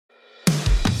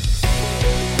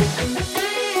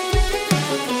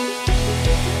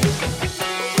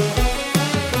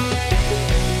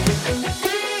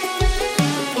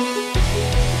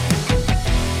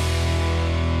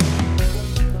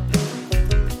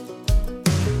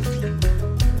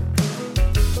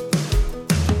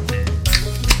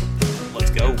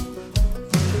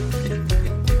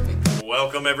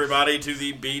Welcome, everybody, to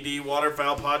the BD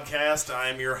Waterfowl Podcast. I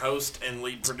am your host and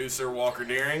lead producer, Walker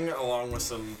Deering, along with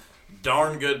some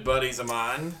darn good buddies of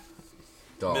mine,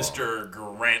 Mr.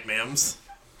 Grant Mims.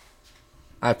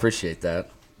 I appreciate that.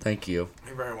 Thank you.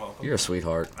 You're very welcome. You're a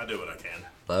sweetheart. I do what I can.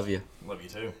 Love you. Love you,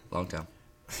 too. Long time.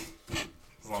 As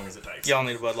long as it takes. Y'all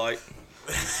need a Bud Light.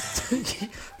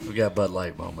 We got a Bud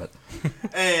Light moment.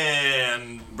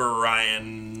 And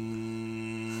Brian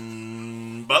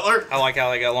Butler. I like how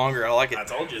they got longer. I like it. I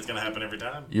told you it's going to happen every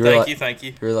time. Thank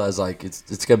you. You realize, like,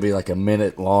 it's going to be like a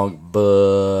minute long,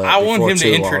 but I want him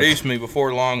to introduce me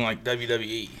before long, like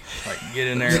WWE. Like, get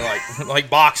in there like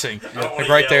boxing. Like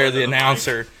right there, the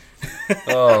announcer.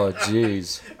 Oh,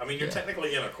 jeez. I mean, you're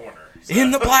technically in a corner. So.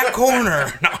 In the black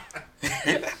corner. No.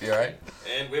 You right?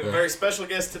 And we have a very special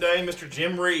guest today, Mr.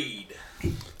 Jim Reed.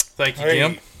 Thank you,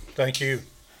 Jim. Thank you.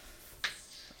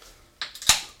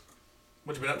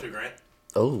 What you been up to, Grant?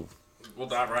 Oh. We'll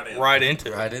dive right in. Right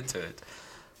into it.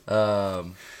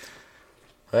 Well,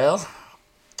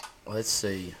 let's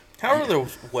see. How are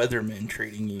those weathermen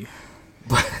treating you?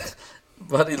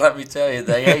 Buddy, let me tell you,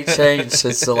 they ain't changed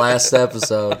since the last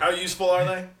episode. How useful are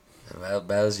they?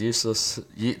 About as useless.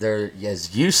 They're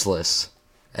as useless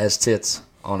as tits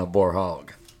on a boar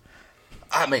hog.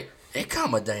 I mean, it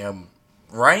come a damn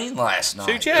rain last night.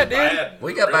 Shoot, yeah, dude.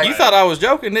 We got back. You thought I was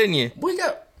joking, didn't you? One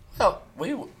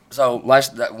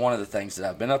of the things that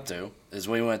I've been up to is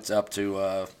we went up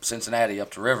to Cincinnati,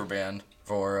 up to Riverbend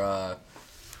for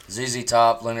ZZ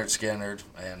Top, Leonard Skinner,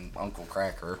 and Uncle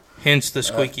Cracker. Hence the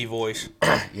squeaky voice.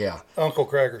 Yeah. Uncle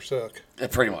Cracker suck.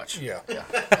 Pretty much. Yeah.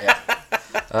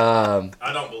 I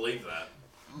don't believe that.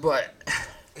 But,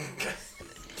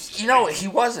 he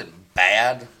wasn't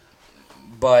bad,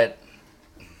 but,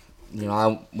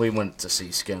 we went to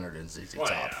see Skinner and ZZ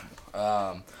Top.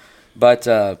 Yeah.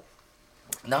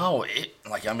 No, it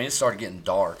started getting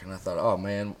dark, and I thought, oh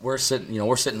man, we're sitting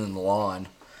in the lawn.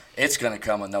 It's gonna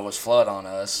come and Noah's flood on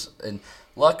us, and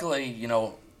luckily,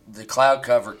 the cloud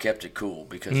cover kept it cool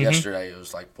because yesterday it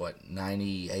was like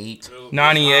 98.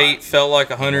 98 felt like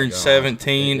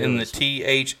 117, and the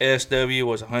THSW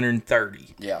was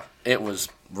 130. Yeah, it was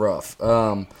rough.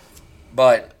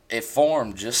 But it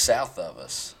formed just south of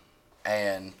us.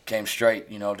 And came straight,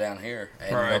 down here.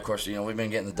 And, right. Of course, we've been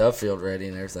getting the dove field ready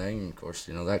and everything. And, of course,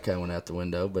 that kind of went out the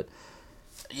window. But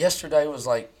yesterday was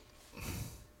like,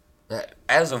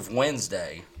 as of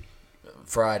Wednesday,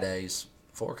 Friday's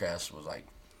forecast was like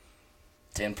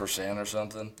 10% or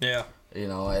something. Yeah.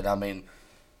 And I mean,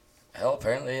 hell,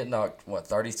 apparently it knocked,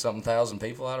 30-something thousand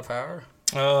people out of power?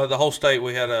 The whole state,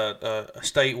 we had a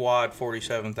statewide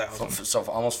 47,000. So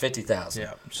almost 50,000.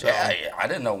 Yeah. So I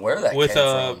didn't know where that came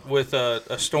from. With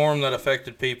a storm that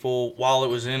affected people while it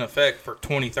was in effect for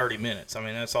 20, 30 minutes. I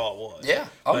mean, that's all it was. Yeah.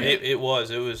 But it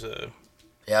was a...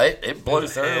 Yeah, it blew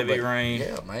through. Heavy rain.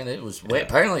 Yeah, man, it was wet.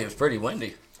 Apparently, it was pretty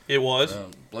windy. It was.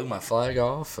 Blew my flag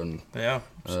off and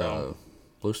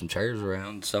blew some chairs around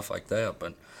and stuff like that.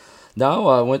 But no,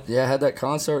 I had that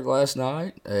concert last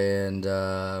night and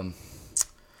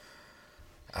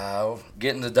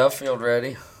getting the dove field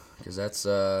ready because that's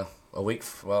a week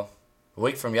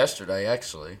from yesterday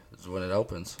actually is when it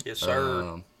opens. Yes,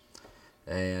 sir.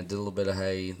 And did a little bit of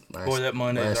hay. Boy, that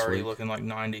Monday's already week. Looking like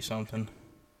 90 something.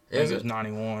 I Is think it? It's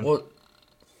 91. Well,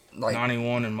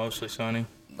 91 and mostly sunny.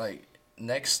 Like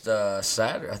next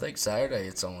Saturday, I think Saturday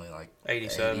it's only like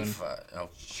 87. 85. Oh,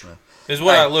 is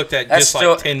what I looked at just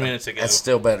like 10 minutes ago. That's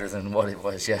still better than what it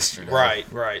was yesterday.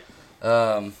 Right.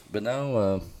 But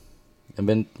no, I've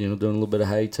been doing a little bit of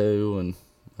hay too,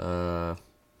 and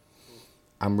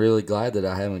I'm really glad that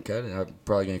I haven't cut it. I'm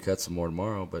probably gonna cut some more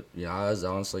tomorrow, but I was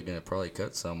honestly gonna probably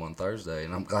cut some on Thursday,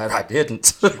 and I'm glad I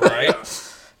didn't. Right.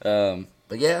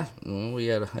 But yeah, we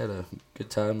had a good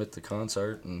time at the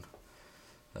concert, and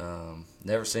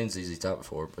never seen ZZ Top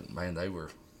before, but man,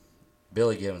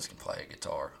 Billy Gibbons can play a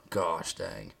guitar. Gosh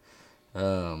dang.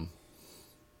 And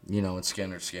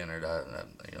Skinner, I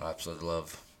absolutely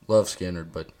love Skinner,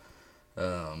 but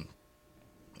I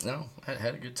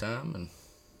had a good time, and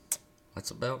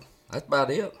that's about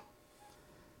it.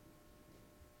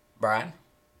 Brian,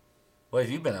 what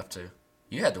have you been up to?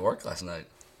 You had to work last night.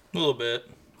 A little bit.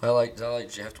 How late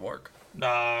did you have to work?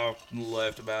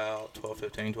 Left about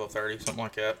 12:15, 12:30, something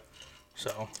like that.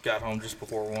 So got home just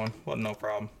before 1. Wasn't no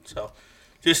problem. So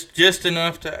just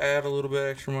enough to add a little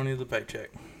bit extra money to the paycheck.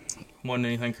 Wasn't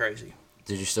anything crazy.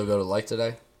 Did you still go to the lake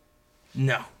today?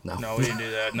 No, we didn't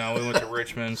do that. No, we went to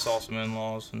Richmond, saw some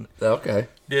in-laws, and okay.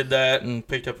 Did that and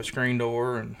picked up a screen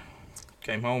door and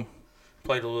came home.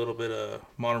 Played a little bit of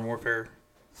Modern Warfare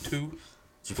 2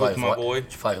 with my boy.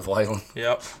 Did you play with Waylon?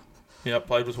 Yep,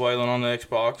 played with Waylon on the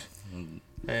Xbox.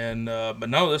 And but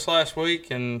no, this last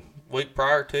week and week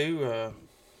prior to,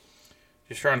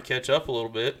 just trying to catch up a little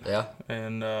bit. Yeah.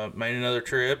 And made another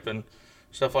trip and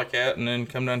stuff like that, and then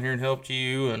come down here and helped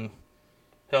you and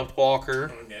helped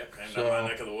Walker. Yeah, came down my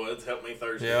neck of the woods, helped me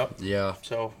Thursday. Yep. Yeah.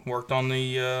 So worked on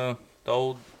the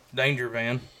old Danger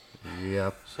van.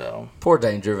 Yep. So Poor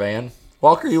Danger Van.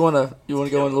 Walker, you wanna go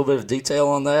in a little bit of detail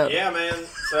on that? Yeah, man.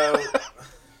 So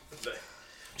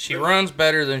she runs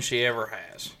better than she ever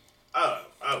has.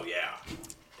 oh yeah.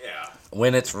 Yeah.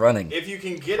 When it's running. If you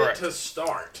can get Correct. it to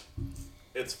start,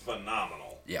 it's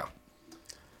phenomenal. Yeah.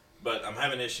 But I'm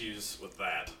having issues with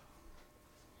that.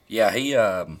 Yeah, he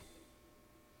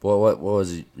what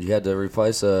was it? You had to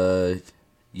replace a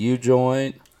U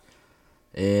joint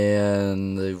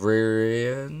and the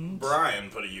rear end Brian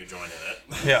put a U-joint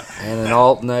in it. Yeah. and an And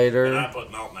alternator. I put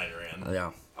an alternator in.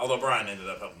 Yeah. Although Brian ended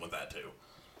up helping with that too.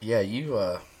 Yeah, you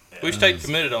We stayed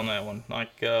committed on that one. Like,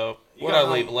 what did got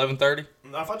I leave? home- 11:30?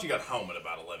 I thought you got home at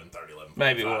about 11:30, 11:45.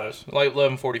 Maybe it was like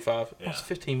 11:45. Yeah. It's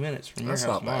 15 minutes from your That's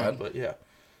house not to mine, bad.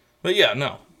 but yeah,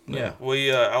 no. Yeah,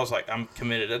 we. I was like, I'm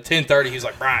committed. At 10:30, he was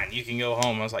like, Brian, you can go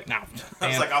home. I was like, no. I was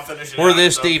man. like, I'll finish it. We're out.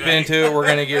 this It's deep okay. into it. We're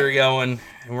gonna get her going,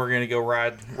 and we're gonna go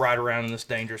ride around in this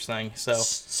dangerous thing. So,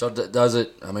 does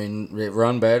it? I mean, it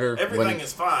run better. Everything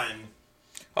is fine.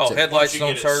 oh, headlights Once you don't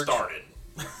get it surge. started.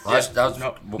 I was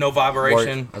No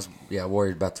vibration.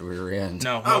 worried about the rear end.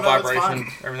 No Oh, no, that's vibration.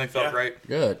 fine. Everything felt Yeah. great.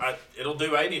 Good. It'll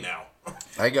do 80 now.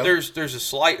 There you go. There's a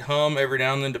slight hum every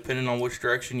now and then, depending on which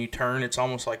direction you turn. It's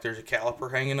almost like there's a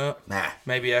caliper hanging up. Nah.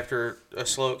 Maybe after a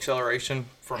slow acceleration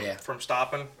from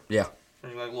stopping. Yeah.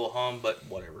 There's like a little hum, but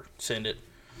whatever. Send it.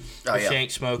 Oh If yeah. she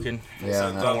ain't smoking,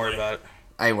 Yeah. don't worry about it.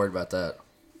 I ain't worried about that.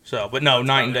 So, but no,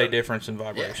 night and day good. difference in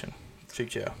vibration.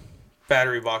 Shoot ya.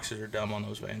 Battery boxes are dumb on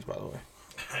those vans, by the way.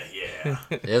 Yeah.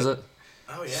 Is it?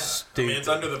 Oh, yeah. I Stupid. mean, it's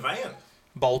under the van.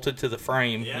 Bolted to the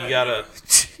frame. Yeah, You gotta.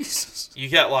 Jesus. You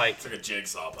got like It's like a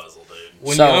jigsaw puzzle, dude.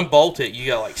 when So- you unbolt it, you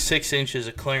got like 6 inches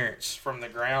of clearance from the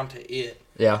ground to it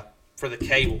Yeah. for the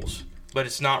cables. But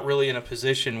it's not really in a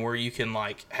position where you can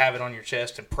like have it on your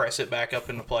chest and press it back up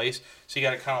into place. So you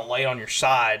got to kind of lay on your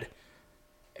side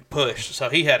and push. So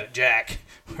he had a jack.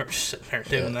 We're just sitting there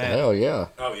doing that. Hell yeah.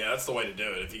 Oh, yeah, that's the way to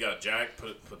do it. If you got a jack,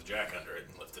 put the jack under it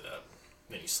and lift it up.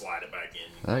 Then you slide it back in.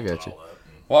 I lift got it you. all up,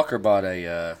 and- Walker bought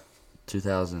a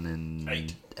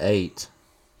 2008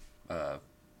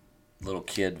 little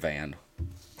kid van.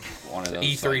 One of those.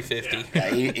 E350. Yeah,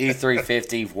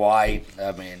 E350 white.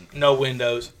 I mean, No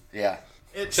windows. yeah.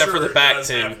 It Except for the back does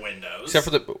two. have windows. Except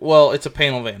for well, it's a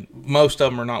panel van. Most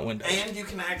of them are not windows. And you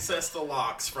can access the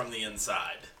locks from the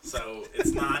inside. So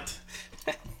it's not...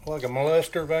 Like a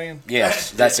molester van? Yes,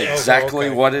 that's Yeah. exactly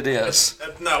Okay. what it is.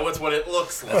 No, it's what it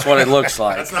looks like. That's what it looks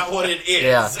like. That's not what it is.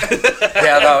 Yeah.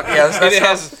 Yeah, no, yeah, that's, And it not-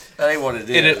 has- that ain't what it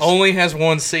is. And it only has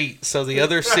one seat, so the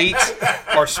other seats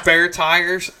are spare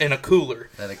tires and a cooler.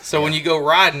 So when you go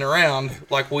riding around,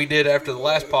 like we did after the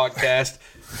last podcast,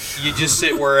 you just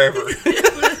sit wherever.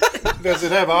 Does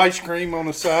it have ice cream on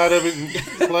the side of it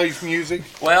and plays music?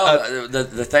 Well,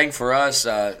 the thing for us,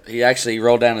 he actually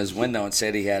rolled down his window and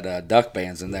said he had duck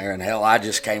bands in there, and hell, I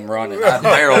just came running. I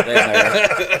barreled in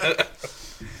there.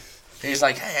 He's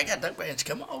like, "Hey, I got duck bands.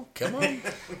 Come on.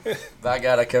 By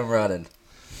God, I come running.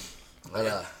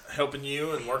 But, Helping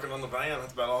you and working on the van,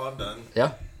 that's about all I've done.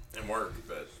 yeah. And work,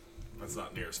 but that's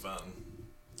not near as fun.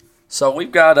 So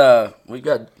we've got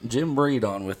Jim Breed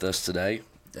on with us today,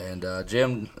 and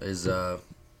Jim is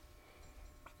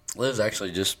lives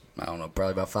actually just, I don't know,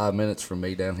 probably about 5 minutes from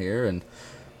me down here, and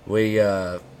we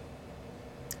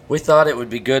thought it would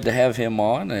be good to have him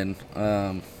on. And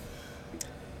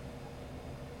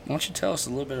why don't you tell us a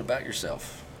little bit about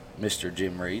yourself, Mr.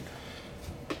 Jim Reed?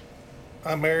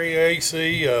 I'm Area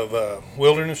AC of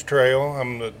Wilderness Trail.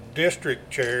 I'm the district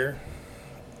chair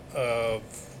of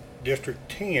District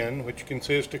 10, which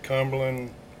consists of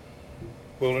Cumberland,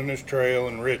 Wilderness Trail,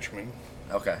 and Richmond.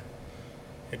 Okay.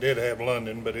 It did have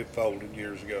London, but it folded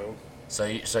years ago. So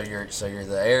you're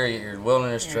the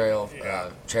Wilderness Trail Yeah.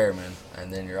 chairman,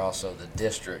 and then you're also the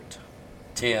District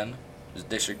 10. Is it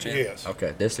District 10? Yes.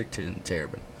 Okay, District 10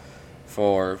 chairman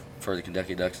for the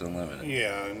Kentucky Ducks Unlimited.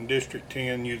 Yeah, and District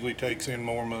 10 usually takes in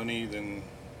more money than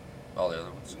All the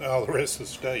other ones. all the rest of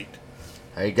the state.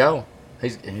 There you go.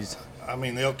 He's I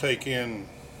mean, they'll take in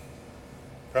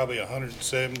probably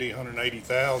 170,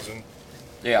 180,000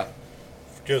 yeah,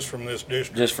 just from this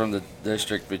district. just from the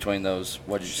district between those.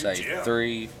 What did you say? Yeah.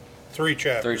 Three Three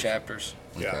chapters. chapters.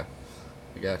 Yeah. Okay.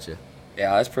 I got you.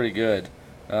 Yeah, that's pretty good.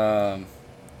 Tell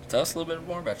us a little bit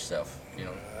more about yourself. You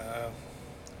know,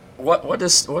 what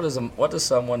does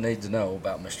someone need to know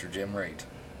about Mr. Jim Reed?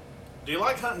 Do you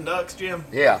like hunting ducks, Jim?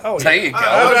 Yeah. Oh, there yeah. you go.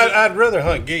 I'd rather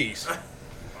hunt geese.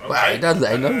 Well, ain't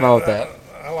nothing wrong with that.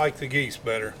 I like the geese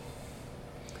better.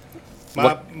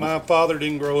 What- My father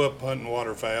didn't grow up hunting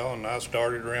waterfowl, and I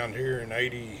started around here in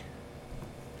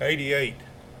 88.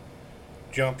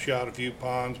 Jump shot a few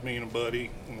ponds, me and a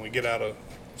buddy, when we get out of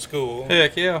school.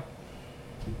 Heck yeah.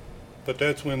 But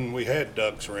that's when we had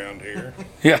ducks around here,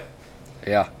 Yeah.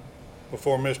 Yeah.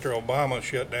 before Mr. Obama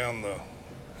shut down the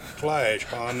flash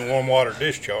pond, the warm water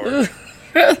discharge.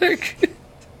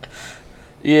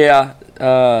 Yeah.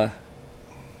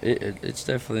 It's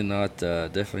definitely not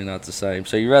the same.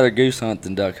 So you rather goose hunt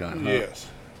than duck hunt? Huh? Yes.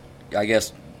 I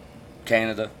guess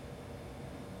Canada.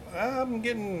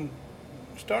 I'm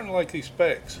starting to like these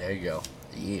specs. There you go.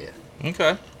 Yeah.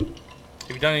 Okay.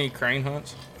 Have you done any crane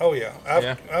hunts? Oh, yeah.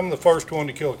 Yeah. I'm the first one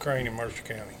to kill a crane in Mercer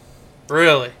County.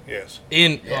 Really? Yes.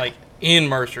 In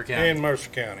Mercer County? In Mercer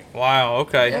County. Wow,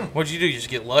 okay. Yeah. What'd you do? Just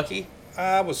get lucky?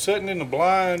 I was sitting in the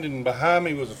blind, and behind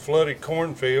me was a flooded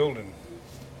cornfield, and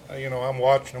I'm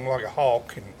watching them like a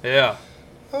hawk, and Yeah.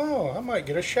 I might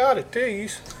get a shot at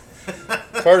these.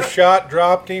 First shot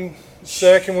dropped him.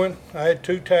 Second one, I had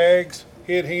 2 tags,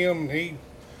 hit him, and he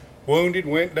wounded,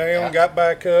 went down, Yeah. got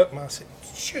back up, and I said,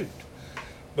 shoot.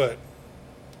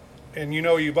 And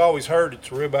you've always heard it's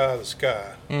a ribeye of the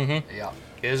sky. Mm-hmm. Yeah.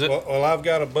 Is it? Well, I've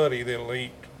got a buddy that'll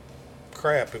eat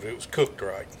crap if it was cooked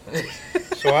right.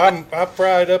 So I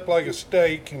fried it up like a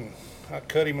steak, and I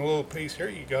cut him a little piece. Here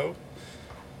you go.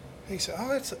 He said,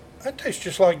 "Oh, that tastes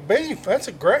just like beef. That's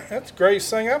the greatest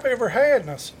thing I've ever had."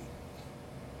 And I said,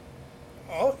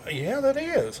 "Oh, yeah, that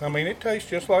is. I mean, it tastes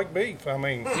just like beef. I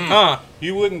mean, Huh.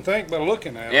 you wouldn't think by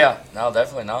looking at it." Yeah. No,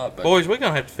 definitely not. But Boys, we're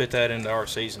going to have to fit that into our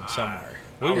season somewhere.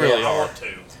 We I really want are.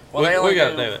 to. well, they only We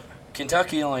got to do it.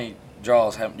 Kentucky only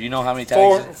draws. Do you know how many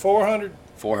tags? 400,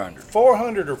 400.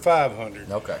 400 or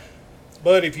 500. Okay.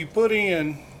 But if you put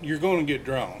in, you're going to get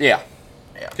drawn. Yeah.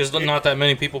 Because not that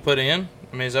many people put in.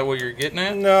 I mean, is that what you're getting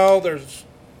at? No,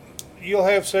 you'll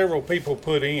have several people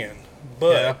put in,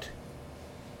 but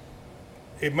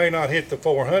it may not hit the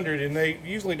 400, and they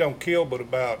usually don't kill but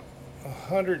about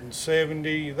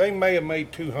 170. They may have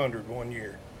made 200 one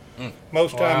year.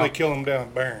 Most time Wow. they kill them down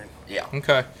at Barron. Yeah.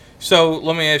 Okay. So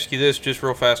let me ask you this just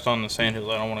real fast on the Sandhills.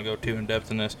 I don't want to go too in depth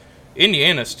in this.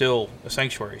 Indiana's still a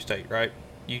sanctuary state, right?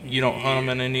 You don't hunt them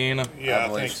in Indiana? Yeah, I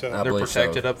believe- think so. I They're believe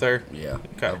protected so. up there? Yeah.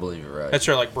 Okay. I believe you're right. That's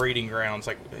their like breeding grounds.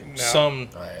 Like No. some,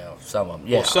 Oh, yeah, some of them.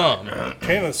 Yeah. well, some.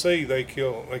 Tennessee, they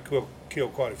kill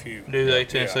quite a few. Do they,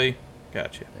 Tennessee?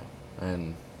 Gotcha.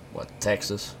 And what,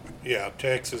 Texas? Yeah,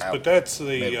 Texas, Out but that's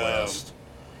the Midwest.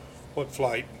 what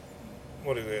flight?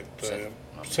 What is it?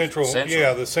 Central. Central.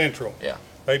 Yeah, the Central. Yeah.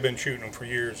 They've been shooting them for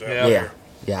years out Yeah. there.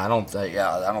 Yeah, I don't.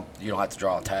 You don't have to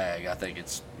draw a tag. I think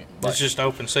it's. It's just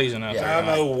open season out Yeah,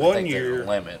 there. I know one think there's year- a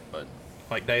limit, but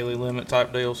Like daily limit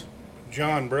type deals.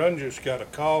 John Brunges got a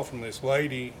call from this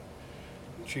lady.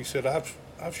 She said,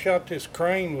 I've shot this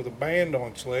crane with a band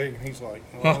on its leg. And he's like,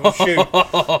 well,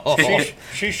 shoot.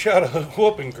 she shot a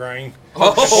whooping crane.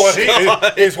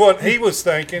 Is what he was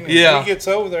thinking. And Yeah. he gets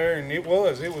over there, and it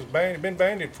was been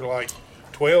banded for like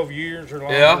 12 years or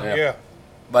longer. Yeah? Yeah.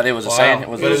 but it was Wow. a sand.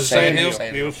 Was But it it was sandhill?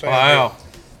 sandhill? It was sand Wow.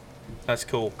 That's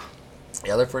cool.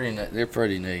 Yeah, they're pretty. They're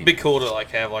pretty neat. It'd be cool to like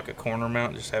have like a corner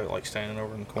mount, just have it like standing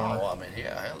over in the corner. Oh, I mean,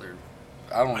 yeah, hell, they're.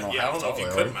 I don't know Yeah, I how don't know if you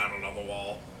tall could they mount it on the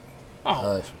wall.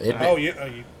 are. It'd be, Oh, yeah.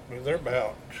 They're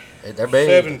about they're big.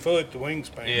 7 foot, the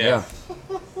wingspan. Yeah.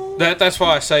 Yeah, That's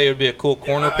why I say it would be a cool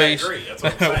corner I piece. agree. That's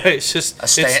what I'm saying. It's just a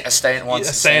standing one. a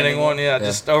standing one, yeah,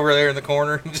 just over there in the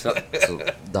corner. So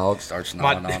the dog starts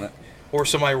gnawing on it. Or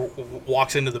somebody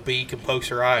walks into the beak and pokes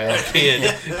her eye at a kid.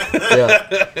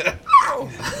 Yeah.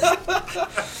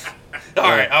 All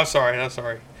right, I'm sorry. All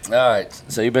right.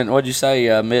 So you've been. What'd you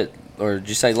say? Mid or did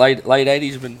you say late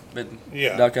 80s? Been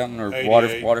Yeah. duck hunting or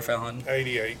 88. waterfowl hunting?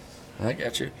 88. I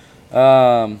got you.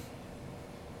 How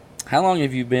long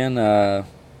have you been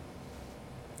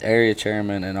area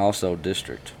chairman and also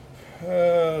district?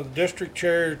 District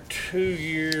chair 2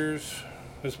 years.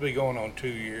 This will be going on 2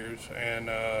 years. And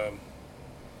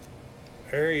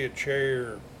area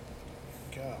chair,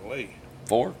 golly,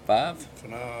 4, 5, for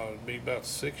now it'd be about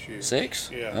 6 years. 6?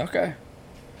 Yeah. Okay.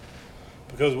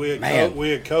 Because we Man. had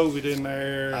we had COVID in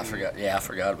there. I and- forgot. Yeah, I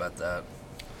forgot about that.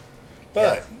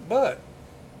 But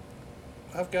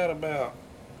I've got about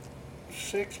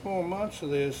 6 more months of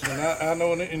this, and I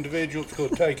know an individual's going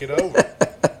to take it over.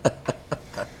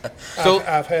 So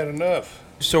I've had enough.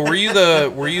 So were you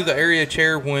the area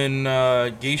chair when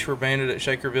geese were banded at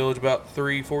Shaker Village about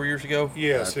 3-4 years ago?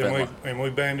 Yes, It's been and we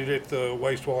banded at the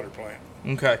wastewater plant.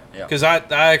 Okay. Yeah. Because I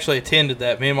actually attended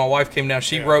that. Me and my wife came down.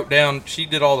 She wrote down. She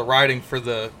did all the writing for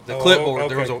the clipboard.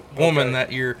 There was a woman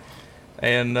that year,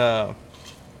 and that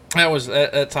was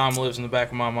that time lives in the back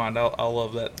of my mind. I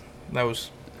love that. That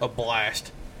was a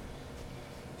blast.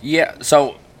 Yeah.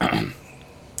 So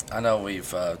I know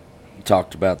we've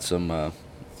talked about some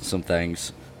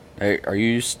things. Are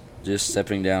you just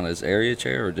stepping down as area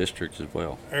chair or district as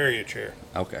well? Area chair.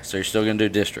 Okay, so you're still going to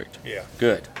do district? Yeah.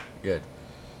 Good.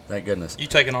 Thank goodness. You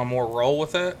taking on more role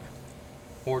with that?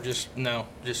 Or just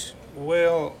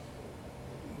Well,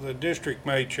 the district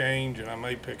may change, and I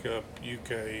may pick up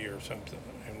UK or something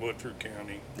in Woodford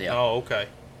County. Yeah. Oh, okay.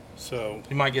 So,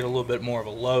 You might get a little bit more of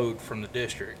a load from the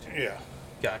district. yeah.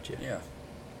 Gotcha. Yeah.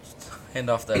 Just hand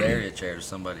off that area chair to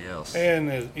somebody else.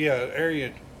 And,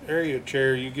 area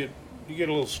chair, you get a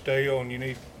little stale, and you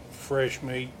need fresh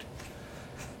meat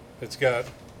that's got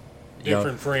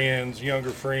different friends, younger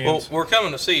friends. Well, we're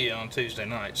coming to see you on Tuesday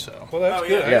night, so. Well, that's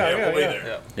good. Yeah, we'll be there.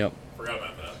 Yeah. Yep. Forgot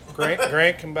about that.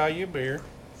 Grant can buy you a beer.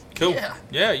 Cool. Yeah.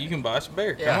 Yeah, you can buy us a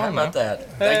beer. Yeah, Come how on about now. that?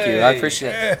 Thank you. I Hey.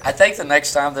 appreciate it. I think the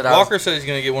next time that Walker said he's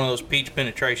going to get one of those peach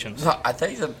penetrations. I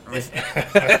think that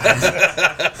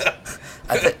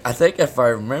I think if I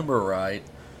remember right,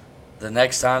 the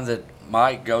next time that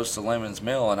Mike goes to Lemon's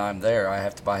Mill and I'm there, I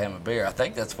have to buy him a beer. I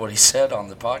think that's what he said on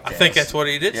the podcast. I think that's what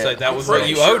he did Yeah. say. That I'm was what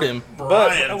pretty you sure owed him.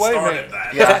 Brian wait a started minute.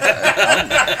 that.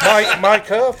 Yeah. Mike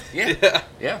Huff,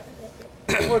 Yeah.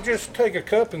 well, just take a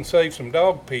cup and save some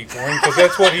dog pee for him, because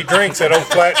that's what he drinks, that old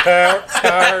flat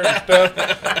tire and stuff.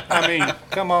 I mean,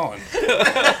 come on.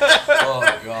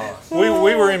 Oh God. We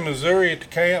were in Missouri at the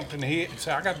camp, and he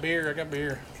said, I got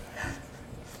beer.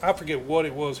 I forget what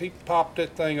it was. He popped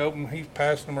that thing open. He's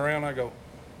passing them around. I go,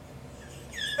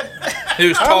 He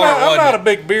was I'm taller, not a wasn't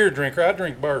big beer drinker. I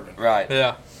drink bourbon. Right. he?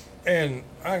 Yeah. And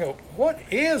I go, what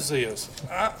is this?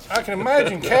 I can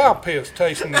imagine cow piss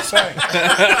tasting the same.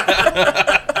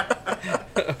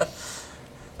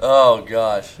 Oh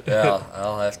gosh. Yeah.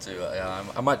 I'll have to. Yeah,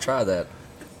 I might try that.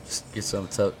 Just get some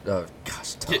tough. Tough.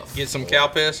 Get some cow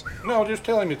piss. No, just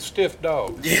tell him it's stiff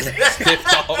dog. Stiff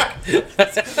dog. New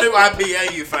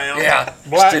IPA you found. Yeah.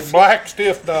 Black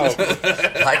stiff dog.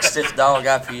 Like stiff dog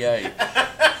IPA.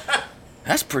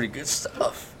 That's pretty good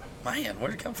stuff. Man,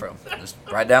 where'd it come from? Just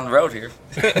right down the road here.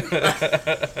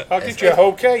 I'll get you a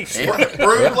whole case.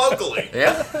 Brewed locally.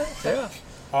 Yeah.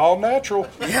 All natural.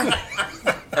 Yeah.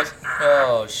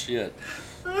 Oh shit.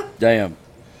 Damn.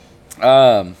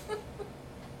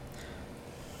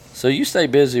 So you stay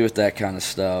busy with that kind of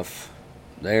stuff,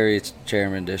 the area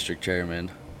chairman, district chairman,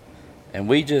 and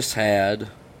we just had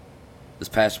this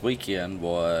past weekend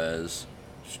was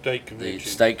State the convention.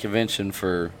 state convention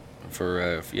for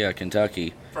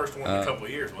Kentucky. First one in a couple of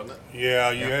years, wasn't it?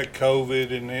 Yeah, you had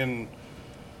COVID, and then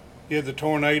you had the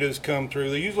tornadoes come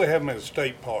through. They usually have them at a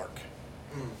state park.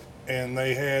 And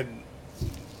they had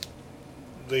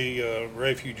the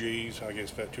refugees, I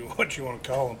guess that's what you want to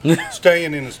call them,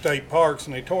 staying in the state parks,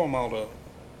 and they tore them all to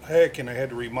heck, and they had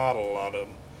to remodel a lot of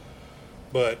them.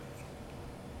 But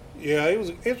yeah, it was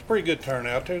a pretty good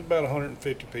turnout. There was about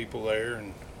 150 people there,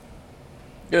 and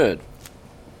Good.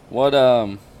 What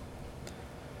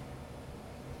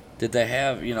did they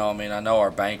have? I mean, I know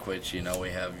our banquets. We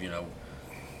have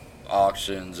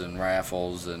auctions and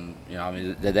raffles, and I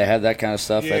mean, did they have that kind of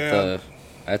stuff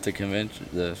at the convention,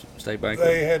 the state banquet?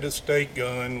 they had a state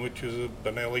gun, which is a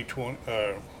Benelli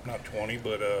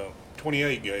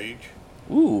 28 gauge,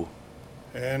 Ooh.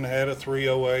 and had a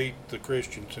 308, the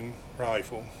Christensen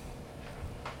rifle.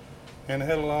 And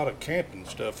had a lot of camping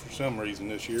stuff for some reason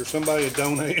this year. Somebody had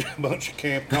donated a bunch of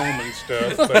Camp Coleman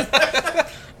stuff,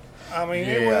 but I mean,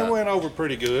 Yeah. it went over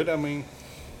pretty good. I mean,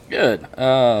 Good.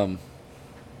 And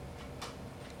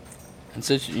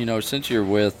since you're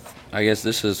with, I guess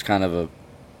this is kind of a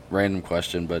random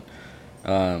question, but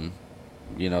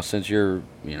since you're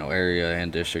area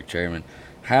and district chairman,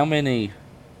 do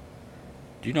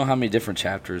you know how many different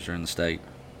chapters are in the state?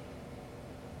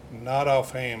 not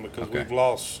offhand, because Okay. we've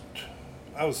lost.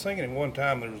 I was thinking at one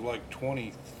time there was like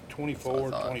 20, That's 24, what I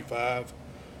thought. 25.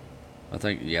 I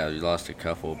think you lost a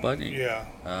couple, but Yeah.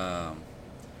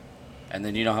 and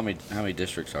then how many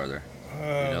districts are there?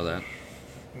 You know that?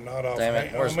 Not Damn it.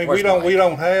 offhand. Where's- I mean, where's we Mike?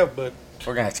 don't have, but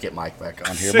We're gonna have to get Mike back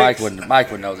on here. Six.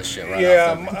 Mike would know this shit right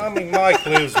yeah, off the- I mean, Mike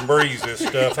lives and breathes this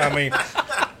stuff. I mean,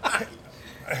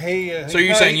 So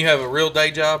you're saying you have a real day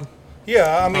job?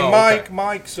 Yeah, I mean, Oh, okay.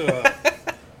 Mike's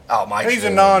Oh, Mike. he's a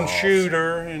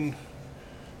non-shooter, and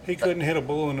He couldn't hit a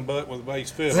bull in the butt with a bass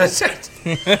fiddle.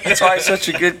 That's why he's such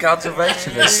a good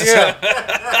conservationist. Yeah,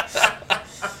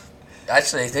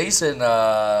 Actually, he's in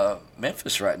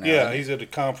Memphis right now. yeah, he's at a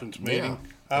conference meeting.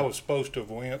 Yeah. I was supposed to have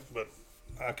went, but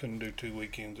I couldn't do 2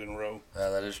 weekends in a row.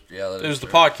 That is. It was the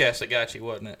podcast that got you,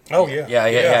 wasn't it? Oh, yeah.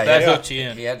 Yeah. That yeah. hooked you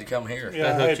in. He had to come here. Yeah,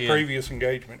 I hooked had you in. previous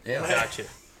engagement. Yeah. Gotcha.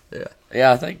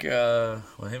 Yeah. I think well,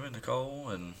 him and Nicole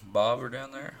and Bob are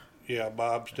down there. Yeah,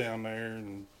 Bob's down there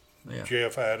and Yeah.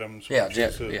 Jeff Adams. Yeah, which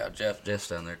Jeff. is, Jeff's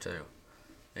down there too.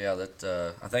 Yeah,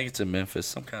 that I think it's in Memphis.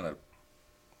 Some kind of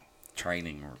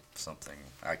training or something.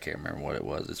 I can't remember what it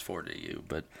was. It's for DU,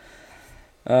 but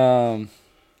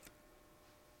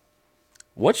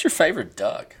what's your favorite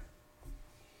duck?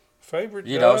 favorite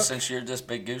You duck? know, since you're this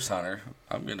big goose hunter,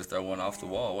 I'm gonna throw one off the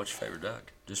wall. What's your favorite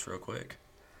duck? Just real quick.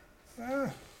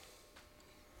 I'd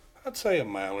say a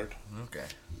mallard. Okay.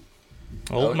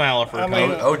 Old Maliford. I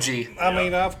mean, OG. I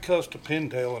mean, I've cussed a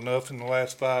pintail enough in the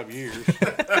last 5 years.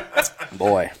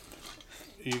 Boy.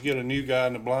 You get a new guy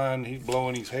in the blind, he's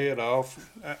blowing his head off.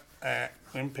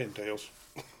 Them pintails.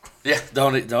 Yeah,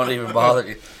 don't even bother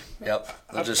you. Yep.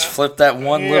 They'll just flip that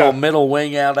one little middle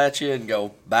wing out at you and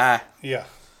go, bye. Yeah.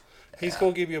 He's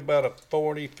going to give you about a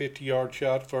 40, 50-yard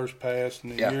shot first pass,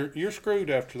 and then you're screwed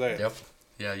after that. Yep.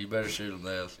 Yeah, you better shoot them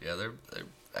those. Yeah, they're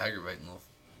aggravating little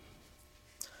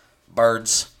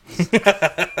birds.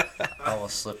 I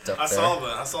almost slipped up I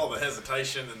there. saw the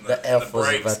hesitation and The F the was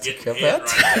brakes about to getting come hit out.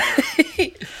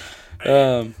 right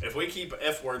there. Hey, if we keep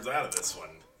F words out of this one,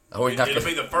 it'll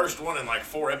be the first one in like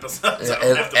 4 episodes. Yeah, I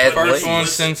don't have to and put First this one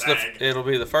list since tag. it'll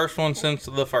be the first one since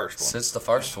the first one. Since the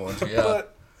first one, yeah.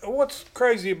 But what's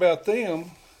crazy about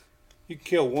them, you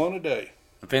kill one a day.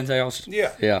 The pintails?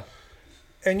 Yeah. Yeah.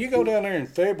 And you go down there in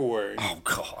February, Oh,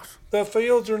 God. the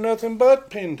fields are nothing but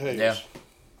pintails. Yeah.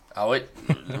 Oh,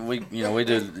 we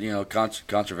do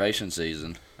conservation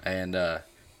season, and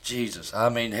Jesus, I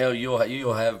mean, hell,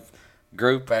 you'll have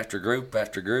group after group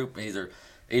after group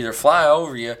either fly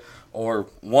over you or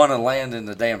want to land in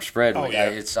the damn spread. Oh, yeah.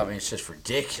 It's just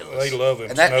ridiculous. They love them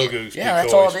And that, snow goose yeah,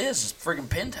 that's all it decoys. is freaking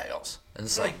pintails. And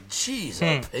it's like, jeez,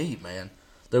 Pete, man.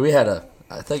 Dude, we had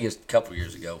I think it's a couple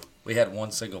years ago, we had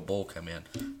one single bull come in.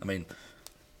 I mean,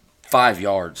 5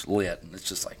 yards lit, and it's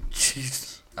just like,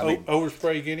 jeez. I mean,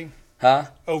 Overspray get him? huh?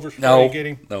 Overspray No. get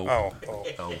him? No.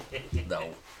 Oh.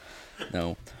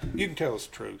 No. You can tell us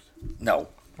the truth. No.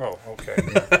 Oh, okay.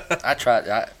 I tried.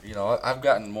 I've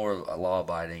gotten more law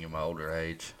abiding in my older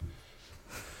age.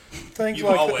 Things You've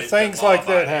always been like that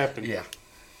law-abiding. happen. Yeah.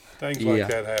 Things Yeah. like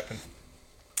that happen.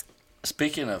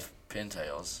 Speaking of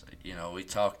pintails, we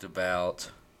talked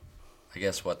about, I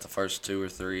guess, the first 2 or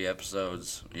 3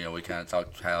 episodes. We kind of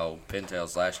talked how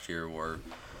pintails last year were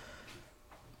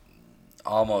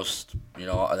almost, they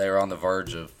were on the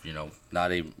verge of,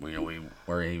 not even, we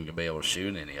weren't even going to be able to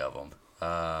shoot any of them.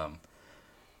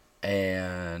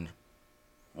 And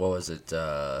what was it?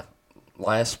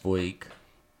 Last week,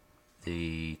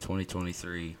 the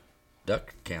 2023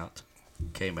 duck count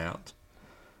came out,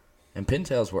 and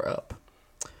pintails were up.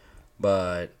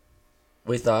 But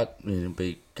we thought it'd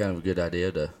be kind of a good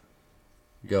idea to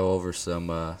go over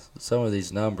some of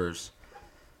these numbers,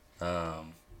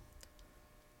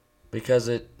 because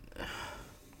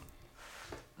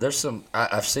there's some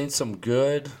I've seen some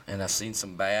good and I've seen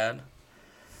some bad.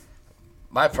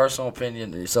 My personal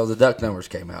opinion, so the duck numbers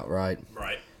came out, right?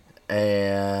 Right.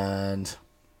 And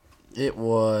it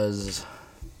was,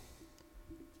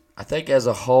 I think as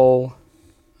a whole,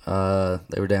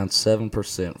 they were down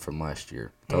 7% from last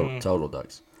year, total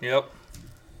ducks. Yep.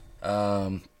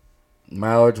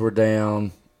 Mallards were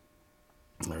down.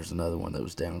 There's another one that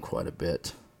was down quite a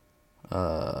bit.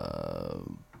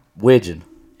 Widgeon.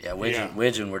 Yeah,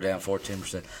 Widgeon were down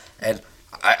 14%. And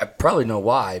I probably know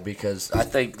why, because I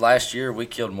think last year we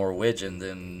killed more widgeon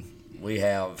than we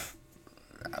have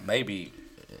maybe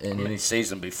in any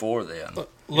season before then.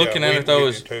 Looking at it though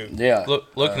is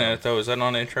looking at it though, is that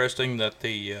not interesting that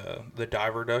the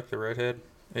diver duck, the redhead,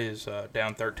 is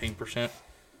down 13%?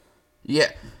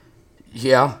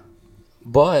 Yeah,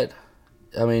 but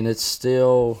I mean it's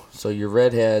still, so your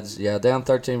redheads down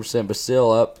 13%, but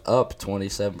still up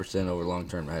 27% over long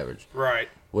term average. Right.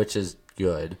 Which is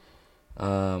good.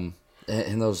 And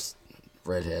those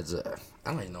redheads, I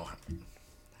don't even know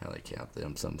how they count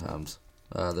them sometimes.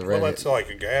 That's like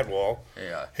a gadwall.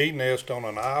 Yeah. He nests on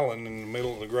an island in the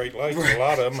middle of the Great Lakes. A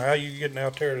lot of them, how you getting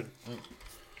out there to...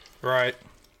 Right.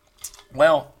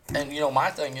 Well, and my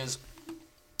thing is,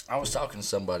 I was talking to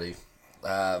somebody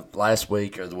last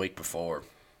week or the week before.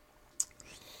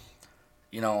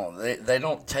 They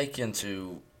don't take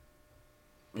into,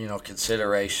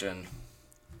 consideration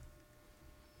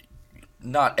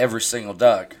not every single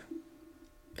duck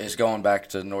is going back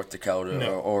to North Dakota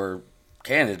or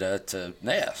Canada to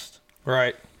nest.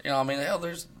 Right. I mean, hell,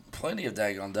 there's plenty of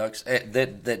daggone ducks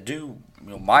that do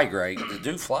migrate, that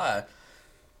do fly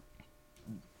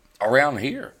around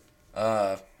here.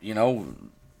 Daggone,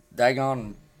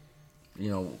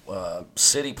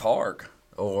 city park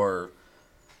or,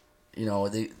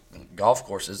 the golf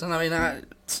courses. And I mean,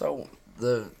 so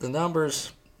the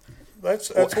numbers.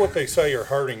 That's what they say are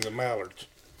hurting the mallards.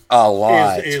 A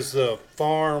lot. Is the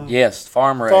farm. Yes,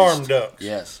 farm raised. Farm ducks.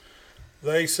 Yes.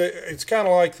 They say it's kind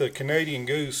of like the Canadian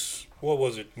goose. What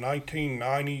was it?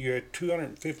 1990. You had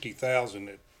 250,000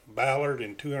 at Ballard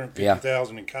and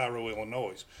 250,000 in Cairo,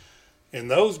 Illinois, and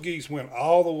those geese went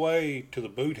all the way to the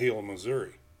Boot Hill of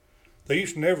Missouri. They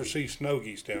used to never see snow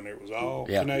geese down there. It was all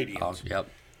Canadians. Yep.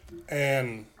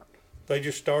 And they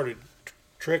just started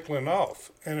trickling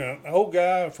off. And an old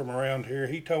guy from around here,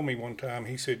 he told me one time.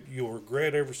 He said, "You'll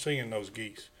regret ever seeing those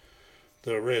geese,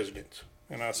 the residents."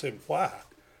 And I said, "Why?"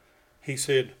 He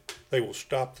said, "They will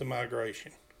stop the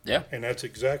migration." Yeah. And that's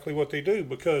exactly what they do,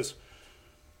 because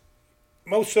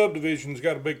most subdivisions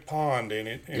got a big pond in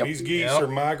it, and these geese are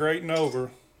migrating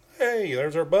over. Hey,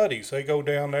 there's our buddies. They go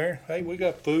down there. Hey, we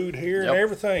got food here and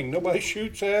everything. Nobody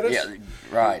shoots at us. Yeah,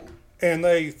 right. And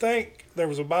they think there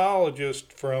was a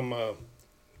biologist from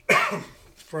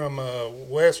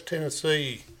West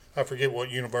Tennessee, I forget what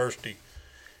university,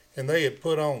 and they had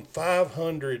put on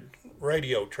 500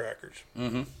 radio trackers.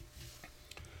 Mm-hmm.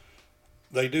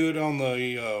 They do it on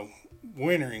the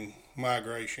wintering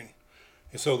migration.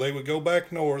 And so they would go back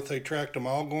north. They tracked them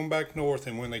all going back north.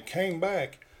 And when they came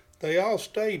back, they all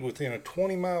stayed within a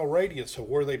 20-mile radius of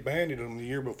where they banded them the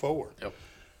year before. Yep.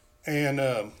 And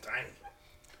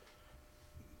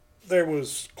there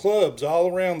was clubs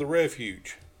all around the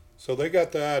refuge. So they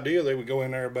got the idea they would go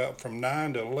in there about from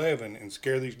 9 to 11 and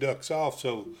scare these ducks off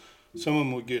so some of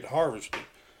them would get harvested.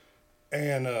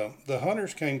 And the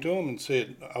hunters came to them and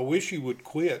said, "I wish you would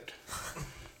quit."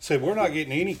 Said, "We're not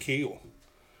getting any kill."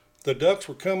 The ducks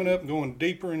were coming up and going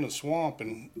deeper in the swamp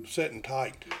and setting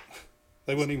tight.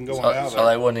 They wouldn't even go out of there. So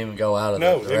they wouldn't even go out of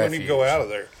there. No, they wouldn't even go out of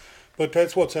there. But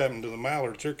that's what's happened to the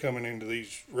mallards. They're coming into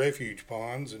these refuge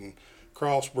ponds and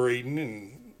crossbreeding,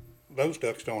 and those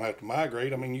ducks don't have to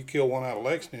migrate. I mean, you kill one out of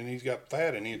Lexington, he's got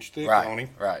fat an inch thick on him.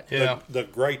 Right. Yeah. The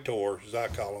gray tor, as I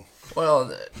call them. Well,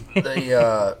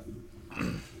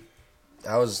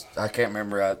 I can't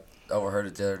remember, I overheard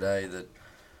it the other day that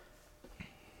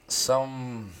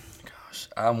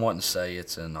I'm wanting to say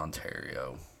it's in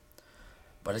Ontario,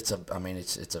 but it's a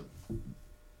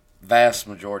vast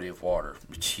majority of water.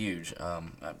 It's huge. I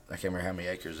can't remember how many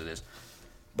acres it is,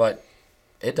 but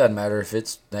it doesn't matter if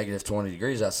it's negative 20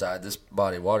 degrees outside. This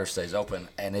body of water stays open,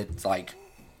 and it's like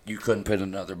you couldn't put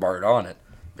another bird on it,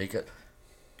 because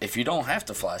if you don't have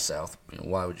to fly south,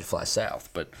 why would you fly south?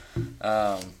 But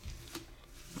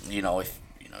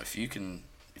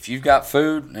if you've got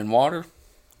food and water,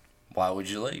 why would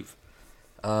you leave?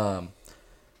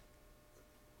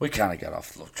 We kind of got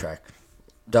off the little track.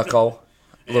 Duck hole.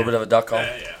 A little bit of a duck hole.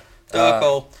 Yeah. Duck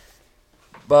hole.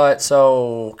 But,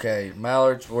 okay,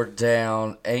 mallards were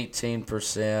down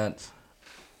 18%.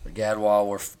 The gadwall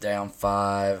were down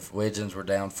 5%. Widgeons were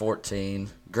down 14%.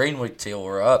 Greenwing teal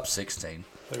were up 16%.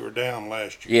 They were down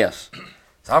last year. Yes.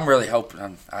 So I'm really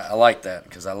hoping. I like that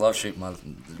because I love shooting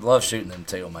them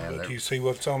teal, man. But you see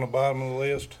what's on the bottom of the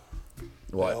list?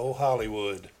 What? The old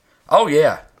Hollywood. Oh,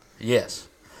 yeah. Yes.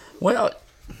 Well,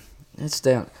 it's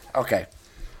down. Okay.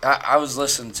 I was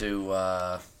listening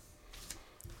to,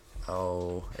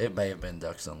 it may have been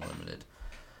Ducks Unlimited.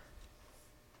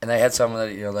 And they had someone that,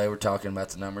 they were talking about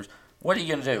the numbers. What are you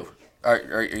going to do?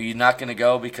 Are you not going to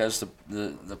go because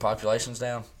the population's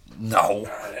down? No.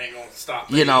 It ain't going to stop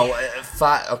me.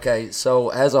 Okay, so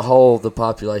as a whole, the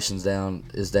population's down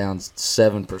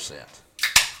 7%.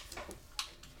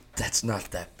 That's not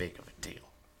that big of a deal.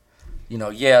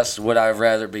 Yes, would I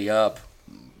rather be up?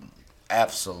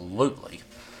 Absolutely.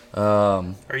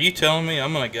 Are you telling me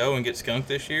I'm going to go and get skunked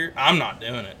this year? I'm not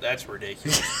doing it. That's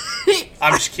ridiculous.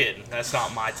 I'm just kidding. That's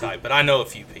not my type, but I know a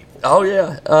few people. Oh,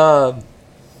 yeah.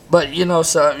 But,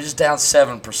 so it was down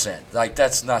 7%. Like,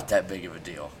 that's not that big of a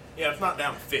deal. Yeah, it's not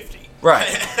down 50. Right.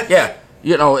 Yeah.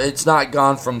 It's not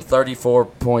gone from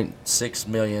 34.6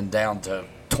 million down to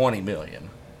 20 million.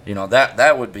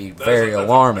 That would be very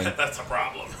alarming. That's a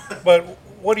problem. But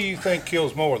what do you think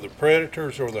kills more, the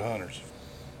predators or the hunters?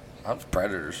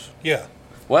 Predators. Yeah.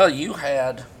 Well, you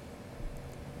had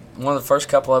one of the first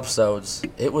couple episodes,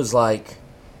 it was like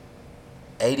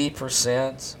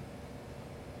 80%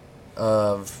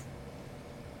 of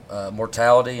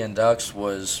mortality in ducks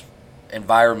was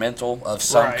environmental of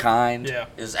some Right. kind Yeah.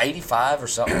 is 85 or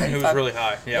something. It was 85? really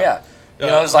high. Yeah. Yeah. You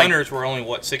know, it's like hunters were only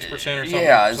what 6% or something.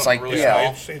 Yeah, it's something like, really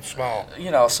yeah. small. It's small. you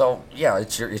know, so yeah,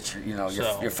 it's your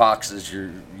your foxes,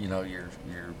 your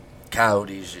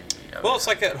coyotes. Well, it's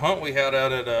like that hunt we had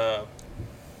out at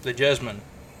the Jesmond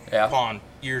yeah, Pond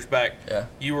years back. yeah.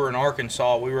 You were in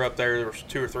Arkansas. We were up there. There was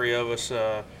 2 or 3 of us.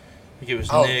 I think it was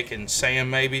Oh. Nick and Sam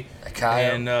maybe. A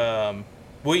coyote. And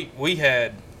we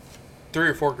had 3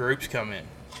 or 4 groups come in,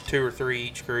 2 or 3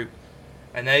 each group,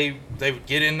 and they would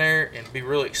get in there and be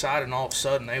really excited, and all of a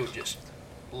sudden they would just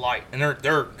light, and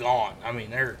they're gone. I mean,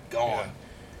 they're gone.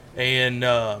 And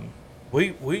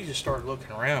we just started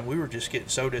looking around. We were just getting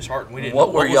so disheartened. We didn't know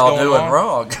What were was y'all going doing on.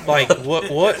 wrong? Like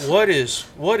what is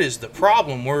the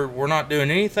problem? We're not doing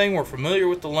anything. We're familiar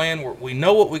with the land. We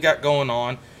know what we got going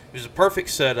on. It was a perfect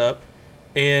setup,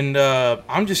 and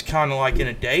I'm just kind of like in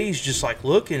a daze, just like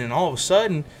looking, and all of a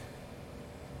sudden,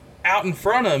 out in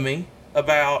front of me,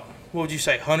 about what would you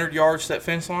say, 100 yards to that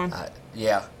fence line?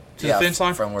 Yeah. To the fence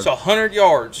line? From where, So 100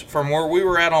 yards from where we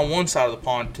were at on one side of the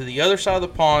pond to the other side of the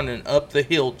pond and up the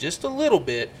hill just a little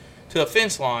bit to a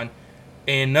fence line.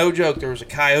 And no joke, there was a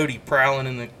coyote prowling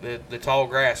in the tall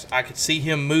grass. I could see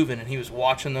him moving, and he was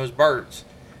watching those birds.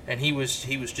 And he was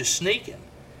just sneaking.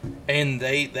 And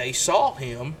they saw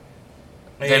him.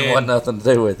 didn't want nothing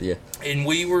to do with you. And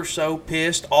we were so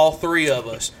pissed, all 3 of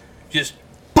us, just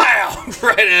pow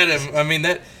right at him. I mean,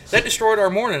 that destroyed our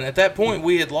morning. At that point,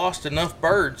 we had lost enough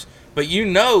birds, but you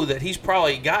know that he's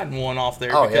probably gotten one off there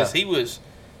because he was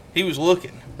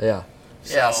looking. Yeah.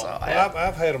 So, Yeah. So, Well,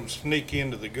 I've had them sneak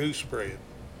into the goose spread,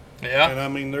 yeah. and I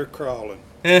mean they're crawling.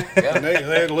 yeah. And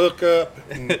they look up,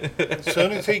 and as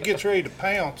soon as he gets ready to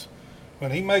pounce, when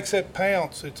he makes that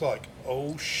pounce, it's like,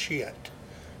 oh shit.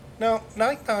 No,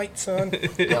 night, son.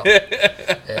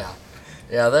 Yeah.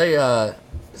 Yeah. They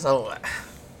so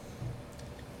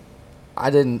I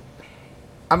didn't.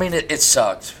 I mean, it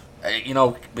sucked,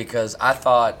 because I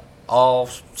thought all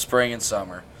spring and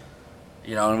summer,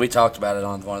 and we talked about it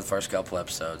on one of the first couple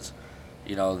episodes,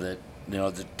 that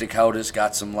the Dakotas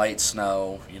got some late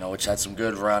snow, which had some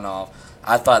good runoff.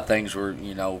 I thought things were,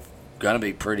 going to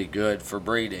be pretty good for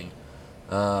breeding,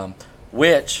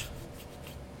 which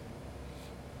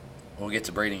we'll get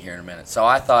to breeding here in a minute. So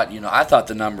I thought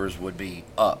the numbers would be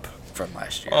up from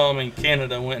last year. Well, I mean,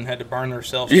 Canada went and had to burn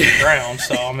themselves to the ground,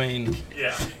 so I mean,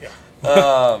 Yeah.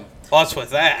 what's with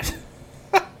that?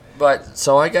 But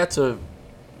so I got to.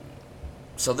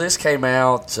 So this came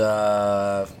out.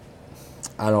 I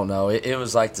don't know. It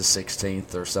was like the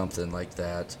 16th or something like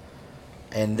that,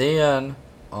 and then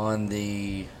on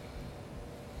the.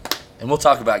 And we'll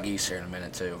talk about geese here in a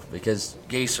minute too, because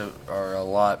geese are a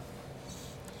lot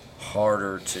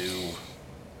harder to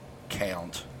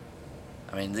count.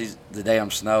 I mean, the damn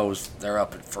snows, they're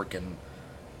up at freaking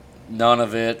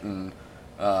Nunavut and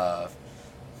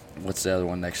what's the other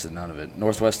one next to Nunavut?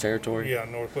 Northwest Territory? Yeah,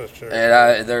 Northwest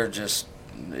Territory. And they're just,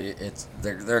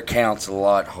 their count's a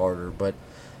lot harder. But,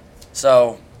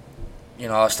 so, I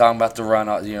was talking about the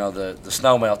runoff, the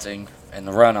snow melting and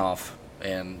the runoff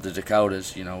and the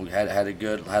Dakotas, had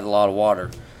a lot of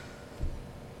water.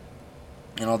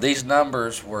 These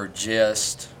numbers were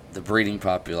just the breeding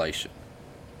population.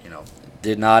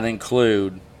 Did not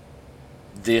include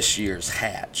this year's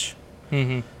hatch,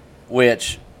 Mm-hmm.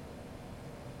 which,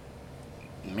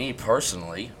 me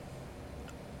personally,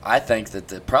 I think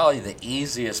that probably the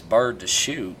easiest bird to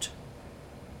shoot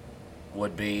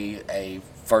would be a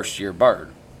first-year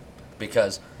bird,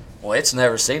 because, well, it's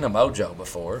never seen a mojo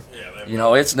before.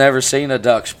 Yeah, It's never seen a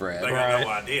duck spread. they got no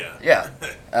idea.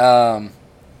 Yeah.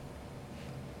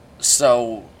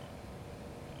 So,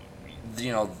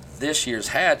 this year's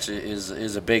hatch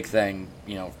is a big thing,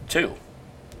 too.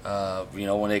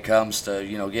 When it comes to,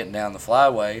 getting down the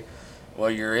flyway, well,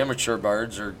 your immature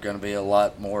birds are going to be a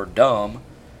lot more dumb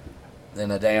than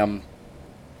a damn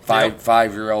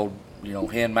five-year-old,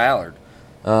 hen mallard.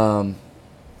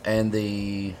 And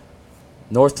the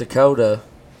North Dakota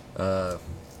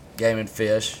Game and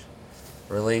Fish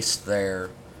released their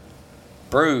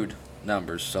brood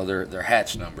numbers, so their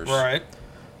hatch numbers. Right.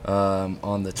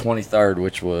 On the 23rd,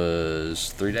 which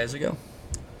was 3 days ago.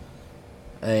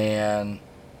 And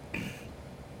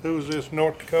Who was this,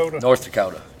 North Dakota? North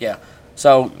Dakota, yeah.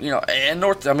 So, and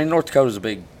North Dakota's a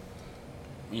big,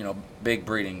 big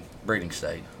breeding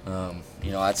state.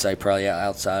 I'd say probably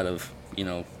outside of,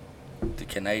 the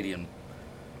Canadian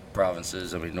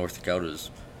provinces, North Dakota's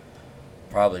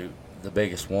probably the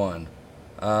biggest one.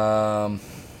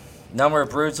 Number of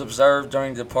broods observed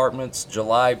during the department's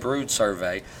July brood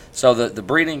survey. So the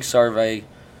breeding survey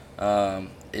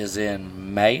is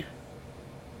in May.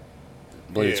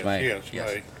 believe it's May. Yes,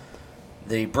 May.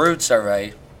 The brood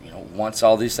survey, once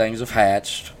all these things have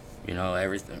hatched,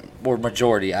 everything, or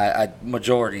majority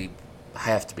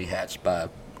have to be hatched by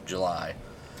July.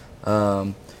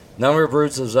 Number of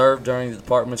broods observed during the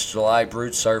department's July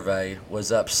brood survey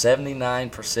was up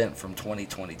 79% from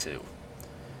 2022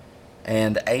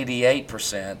 and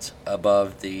 88%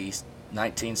 above the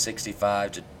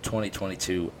 1965 to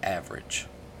 2022 average.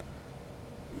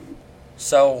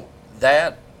 So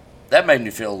that made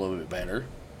me feel a little bit better,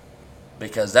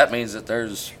 because that means that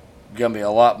there's going to be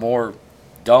a lot more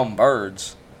dumb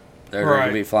birds that are going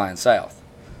to be flying south.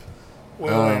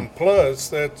 Well, and plus,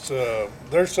 that's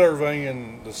they're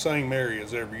surveying the same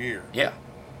areas every year. Yeah.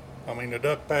 I mean, the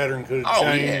duck pattern could have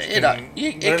changed. Yeah,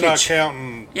 they're not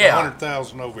counting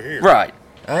 100,000 over here. Right.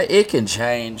 It can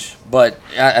change, but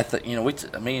I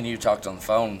me and you talked on the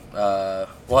phone.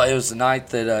 Well, it was the night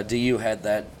that DU had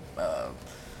that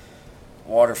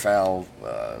waterfowl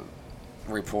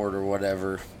report or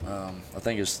whatever. I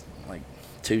think it was like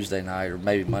Tuesday night or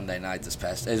maybe Monday night this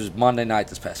past. It was Monday night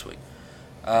this past week.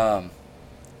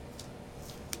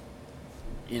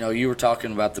 You were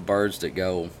talking about the birds that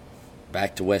go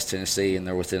back to West Tennessee and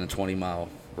they're within a 20-mile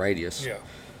radius. Yeah.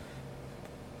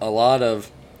 A lot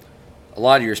of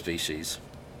your species,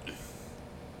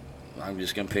 I'm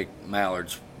just going to pick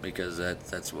mallards because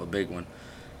that's a big one.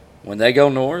 When they go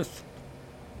north,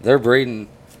 they're breeding.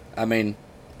 I mean,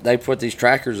 they put these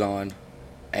trackers on,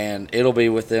 and it'll be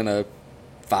within a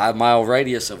 5-mile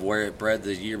radius of where it bred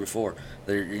the year before.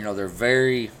 They're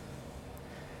very.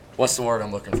 What's the word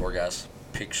I'm looking for, guys?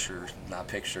 Not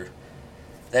picture.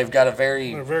 They've got a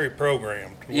very. They're very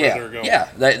programmed. Where they're going. Yeah.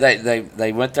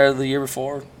 They went there the year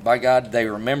before. By God, they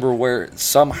remember where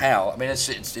somehow. I mean,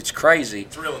 it's crazy.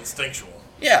 It's real instinctual.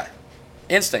 Yeah,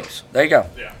 instincts. There you go.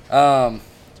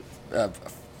 Yeah.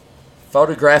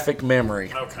 Photographic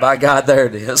memory. Okay. By God, there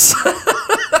it is. I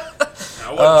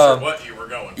wasn't sure what you were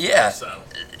going for. Yeah. So.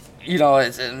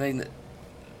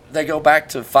 They go back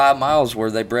to 5 miles where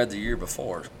they bred the year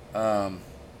before.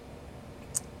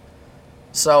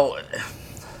 So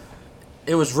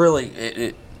it was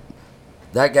really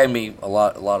that gave me a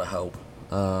lot of hope.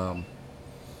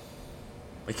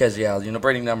 Because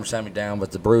breeding numbers had me down,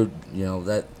 but the brood,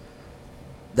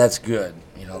 that's good.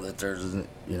 That there's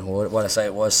what I say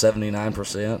it was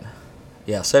 79%.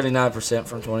 Yeah, 79%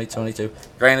 from 2022.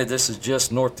 Granted, this is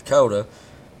just North Dakota,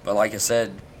 but like I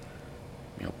said,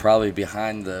 probably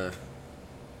behind the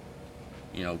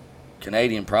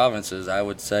Canadian provinces, I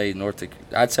would say North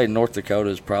Dakota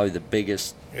is probably the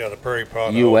biggest the prairie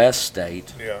product U.S.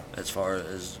 state as far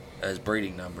as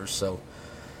breeding numbers. So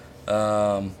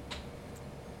that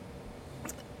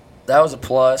was a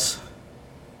plus,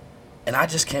 and I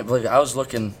just can't believe it. I was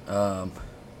looking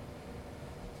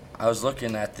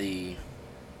at the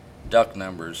duck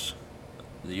numbers,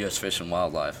 the U.S. Fish and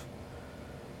Wildlife,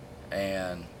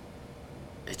 and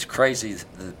it's crazy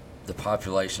the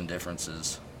population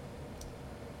differences.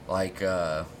 Like,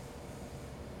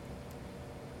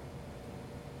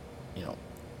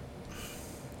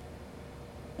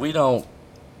 we don't,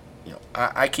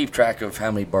 I keep track of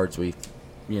how many birds we,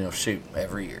 shoot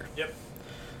every year. Yep.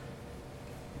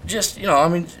 Just,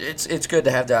 it's good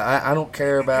to have that. I don't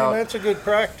care about. And that's a good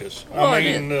practice. Well, I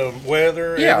mean,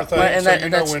 weather, everything, and so you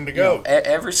know when to go.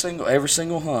 Every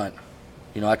single hunt,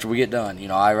 after we get done,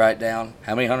 I write down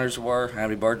how many hunters there were, how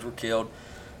many birds were killed,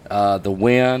 the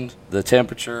wind, the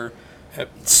temperature,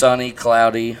 sunny,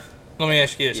 cloudy. Let me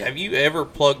ask you this. Yeah. Have you ever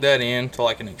plugged that into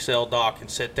like an Excel doc and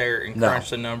sit there and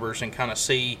crunch the numbers and kind of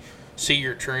see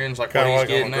your trends, like kinda what he's like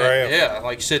getting on a graph. at? Yeah,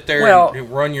 like sit there and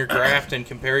run your graph and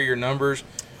compare your numbers.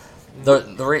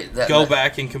 Go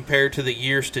back and compare to the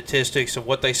year statistics of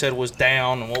what they said was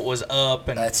down and what was up.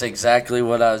 And that's exactly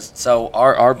what I was. So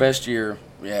our best year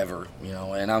ever,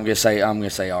 and I'm gonna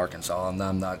say Arkansas.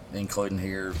 I'm not including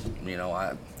here,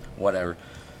 whatever.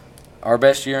 Our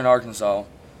best year in Arkansas,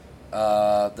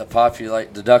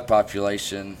 the duck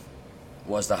population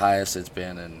was the highest it's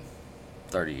been in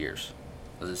 30 years.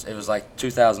 It was like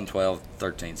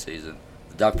 2012-13 season.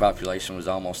 The duck population was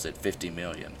almost at 50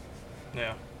 million.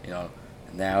 Yeah.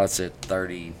 Now it's at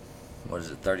 30,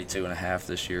 32 and a half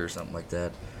this year or something like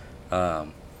that.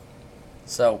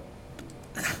 So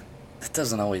that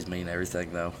doesn't always mean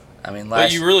everything, though. I mean,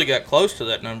 but you really got close to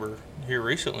that number here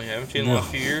recently, haven't you, in the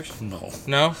last few years? No.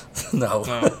 No? No.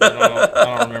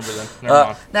 I don't remember them. Never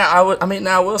mind.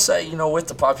 Now I will say, with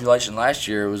the population last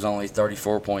year, it was only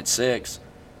 34.6.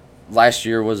 Last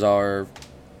year was our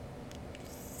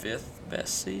 5th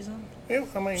best season. It was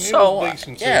a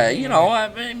decent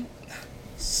season.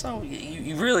 So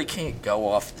you really can't go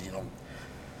off,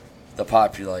 the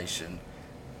population.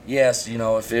 yes,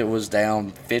 if it was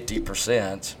down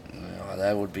 50%,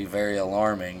 that would be very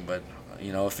alarming. But,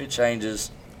 if it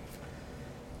changes,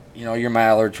 your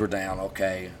mallards were down,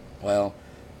 okay. Well,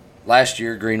 last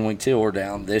year green-winged teal were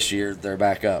down. This year they're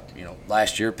back up.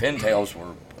 Last year pintails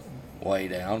were way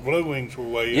down. Blue wings were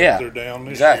way Yeah, up. They're down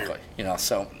this exactly. year.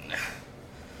 So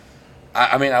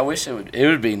I mean, I wish it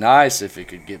would be nice if it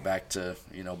could get back to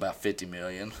about 50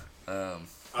 million. I'd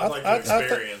like to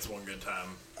experience one good time.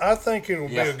 I think it will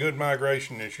be Yeah. a good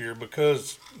migration this year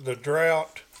because the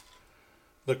drought,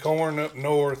 the corn up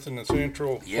north and the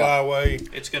central Yeah. flyway,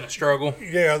 It's going to struggle.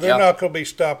 yeah, they're Yeah. not going to be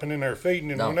stopping in there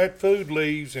feeding. And No. when that food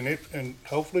leaves and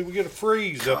hopefully we get a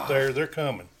freeze up there, they're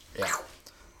coming. Yeah.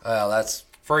 Well, that's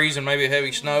Freeze and maybe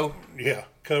heavy snow. Yeah,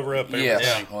 cover up everything.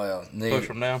 yes. Well, Push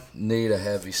them down. need a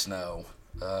heavy snow.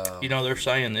 They're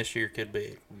saying this year could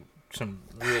be some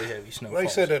really heavy snow. They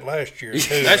said that last year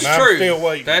too. That's and true. I'm still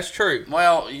waiting. That's true.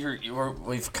 Well,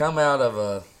 we've come out of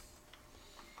a.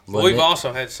 But we've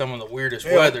also had some of the weirdest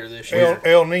weather this year.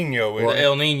 El Nino. The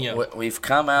El Nino. We've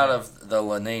come out of the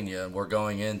La Nina. We're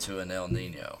going into an El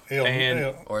Nino,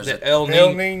 And or is the it El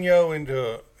El Nino. Nino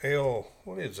into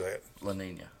what is that? La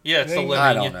Nina? Yeah, it's the La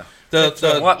I Nina. don't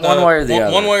know. One way or the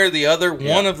other. One way or the other.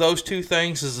 Yeah. One of those two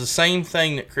things is the same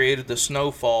thing that created the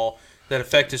snowfall that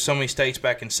affected so many states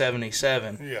back in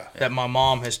 '77. Yeah. That my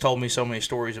mom has told me so many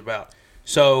stories about.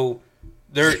 So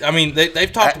they've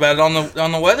talked about it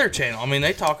on the Weather Channel. I mean,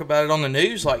 they talk about it on the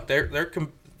news. Like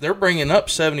they're bringing up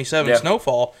 '77 Yeah.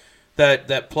 snowfall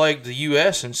that plagued the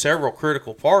U.S. in several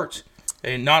critical parts.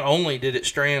 And not only did it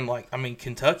strand,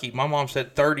 Kentucky, my mom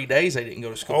said 30 days they didn't go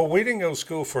to school. Oh, we didn't go to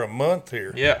school for a month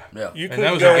here. Yeah. Yeah. You And that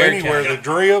couldn't was go in Gary anywhere. County. The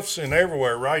drifts and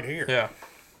everywhere right here. Yeah.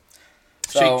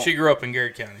 So- she grew up in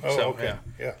Gary County. Oh, so, okay.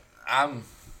 Yeah.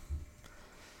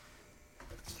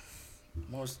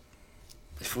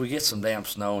 If we get some damn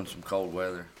snow and some cold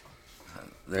weather,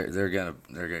 they're gonna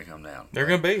come down. They're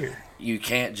going to be here. You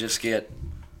can't just get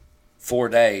 4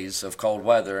 days of cold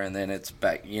weather and then it's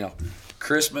back.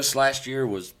 Christmas last year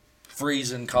was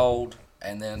freezing cold,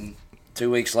 and then 2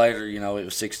 weeks later, it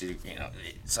was 60.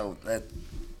 So that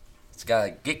it's got to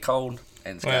get cold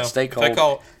and it's got to stay if they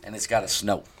cold and it's got to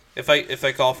snow. If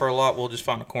they call for a lot, we'll just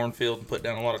find a cornfield and put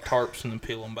down a lot of tarps and then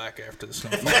peel them back after the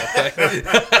snowfall.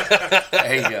 Okay?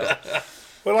 There you go.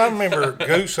 Well, I remember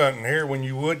goose hunting here when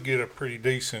you would get a pretty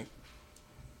decent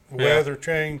weather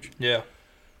change. Yeah.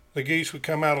 The geese would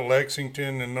come out of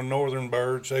Lexington, and the northern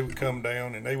birds, they would come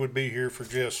down, and they would be here for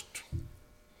just,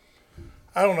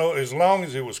 I don't know, as long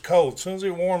as it was cold. As soon as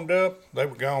it warmed up, they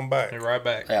were gone back. They're right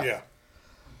back. Yeah.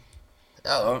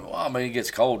 Well, it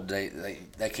gets cold.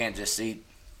 They can't just eat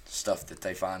stuff that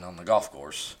they find on the golf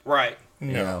course. Right.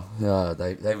 No.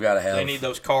 They've got to have. They need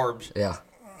those carbs. Yeah.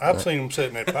 I've seen them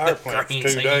sitting at power plant for 2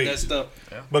 Greens, they need that days stuff.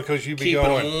 because you be Keeping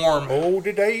going, them warm. oh,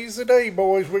 today's the day,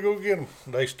 boys. We're going to get them.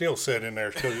 They still sit in there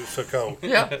because it's so cold.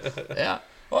 Yeah. Yeah.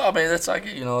 Well, I mean, it's like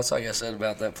it's like I said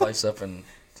about that place up in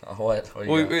what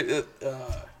do you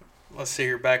got? Let's see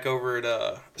here. Back over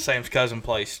at Sam's cousin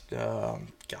place.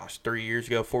 3 years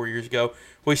ago, 4 years ago,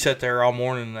 we sat there all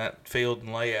morning in that field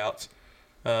and layouts,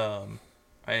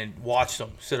 and watched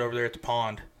them sit over there at the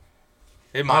pond.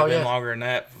 It might have been longer than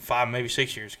that, 5, maybe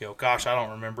 6 years ago. Gosh, I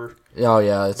don't remember. Oh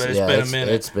yeah, it's been a minute.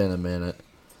 It's been a minute.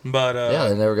 But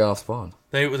they never got off the pond.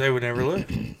 They would never live.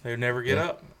 They would never get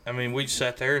up. I mean, we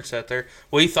sat there.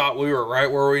 We thought we were right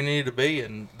where we needed to be,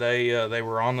 and they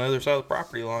were on the other side of the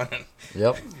property line.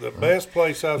 Yep. The best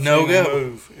place I've No seen them go.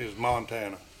 move is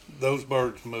Montana. Those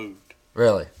birds moved.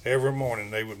 Really? Every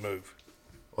morning they would move.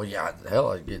 Well, yeah.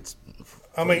 Hell, it gets.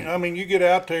 I mean, you get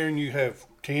out there and you have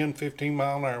 10, 15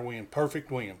 mile an hour wind,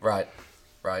 perfect wind. Right.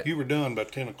 You were done by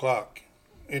 10 o'clock.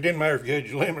 It didn't matter if you had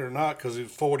your limit or not because it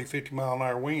was 40, 50 mile an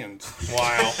hour winds.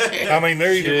 Wow. I mean,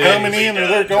 they're either coming in or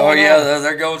they're going Oh yeah, out.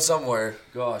 they're going somewhere.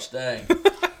 Gosh dang.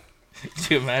 Could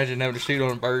you imagine having to shoot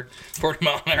on a bird 40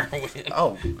 mile an hour wind?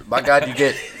 Oh my God,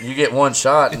 you get one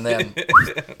shot and then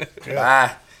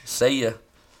bye, see ya.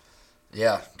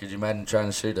 Yeah. Could you imagine trying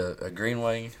to shoot a green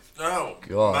wing? Oh,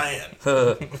 God.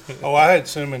 man. Oh, I had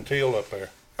cinnamon teal up there.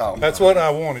 Oh, That's what I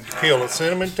wanted to kill, a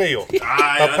cinnamon teal.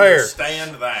 I A pair.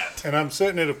 understand that. And I'm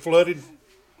sitting at a flooded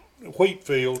wheat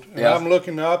field, and Yeah. I'm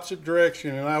looking the opposite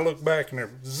direction, and I look back, and they're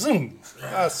zoom.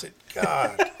 I said,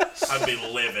 God, I'd be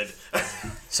livid.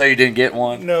 so you didn't get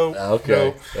one? no.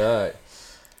 Okay. No. All right.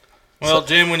 Well,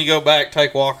 Jim, when you go back,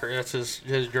 take Walker. That's his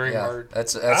dream Yeah. bird.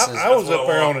 That's his, I was up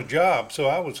there on a job, so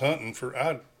I was hunting for.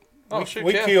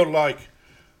 We killed like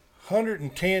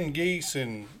 110 geese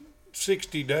in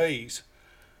 60 days,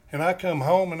 And I come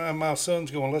home and my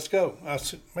son's going, let's go. I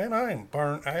said, man, I am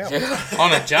burnt out.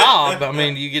 On a job, I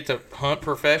mean, you get to hunt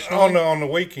professionally? On the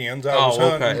weekends, I was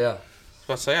hunting. Yeah.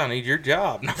 I say, I need your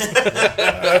job.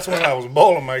 That's when I was a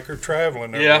Boilermaker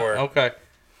traveling everywhere. Yeah, okay.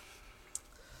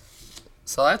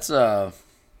 So that's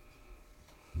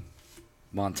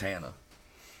Montana.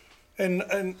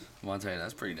 And Montana,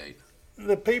 that's pretty neat.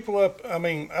 the people up, I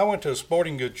mean, I went to a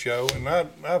sporting goods show, and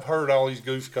I've heard all these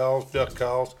goose calls, duck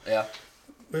calls. Yeah.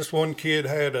 This one kid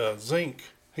had a Zink.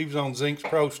 He was on Zink's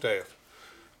pro staff.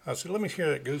 I said, let me hear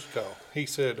that goose call. He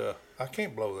said, I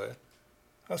can't blow that.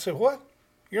 I said, what?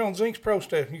 You're on Zink's pro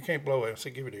staff and you can't blow it. I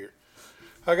said, give it here.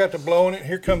 I got to blowing it.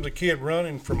 Here comes a kid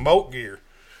running from Moat Gear.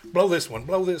 Blow this one,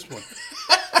 blow this one.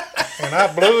 And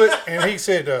I blew it, and he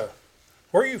said,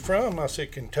 where are you from? I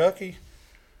said, Kentucky.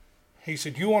 He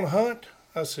said, you want to hunt?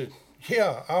 I said,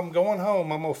 yeah, I'm going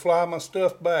home. I'm going to fly my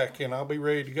stuff back, and I'll be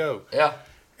ready to go. Yeah.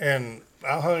 And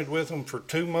I hunted with him for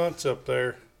 2 months up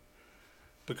there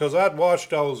because I'd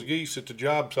watched all those geese at the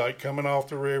job site coming off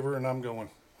the river, and I'm going,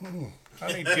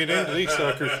 I need to get into these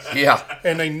suckers. Yeah.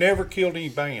 And they never killed any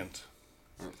bands.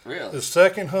 Really? The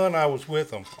second hunt I was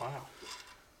with them, Wow.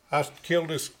 I killed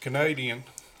this Canadian.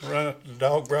 The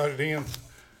dog brought it in.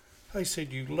 They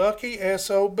said, you lucky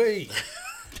SOB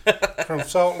from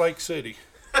Salt Lake City.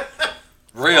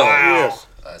 Really? Wow. Yes.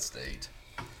 That's neat.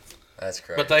 That's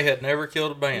crazy. But they had never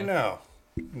killed a band. No.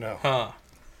 Huh.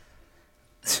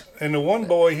 And the one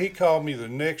boy, he called me the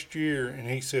next year, and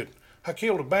he said, I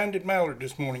killed a banded mallard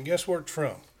this morning. Guess where it's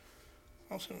from?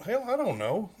 I said, hell, I don't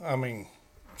know. I mean,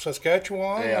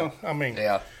 Saskatchewan? Yeah. I mean,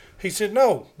 Yeah. He said,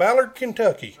 no, Ballard,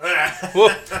 Kentucky.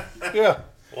 Yeah.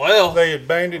 Well, They had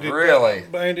banded it. Really?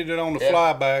 Banded it on the Yeah.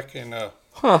 flyback, and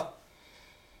Huh.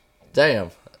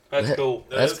 Damn. that's cool.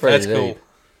 That's pretty That's neat. cool.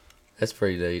 That's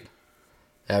pretty neat.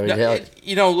 I mean, Now, hell,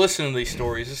 you know, listening to these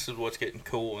stories, this is what's getting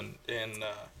cool, and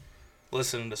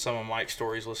listening to some of Mike's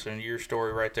stories, listening to your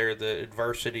story right there, the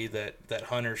adversity that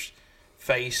hunters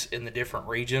face in the different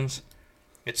regions.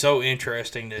 It's so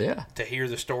interesting to hear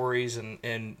the stories and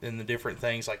the different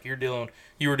things. Like you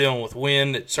were dealing with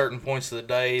wind at certain points of the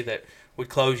day that would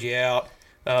close you out.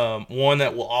 One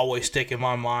that will always stick in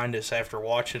my mind is after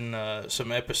watching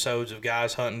some episodes of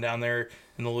guys hunting down there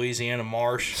in the Louisiana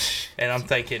marsh, and I'm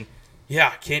thinking, yeah,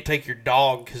 I can't take your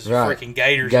dog because the Right. freaking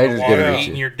gators in Gators the water get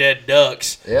eating you. your dead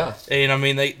ducks. yeah. And I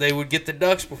mean, they would get the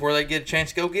ducks before they get a chance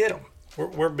to go get them.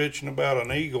 we're bitching about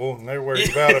an eagle, and they're worried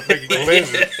about a big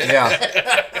lizard.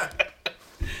 Yeah.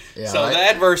 Yeah. So the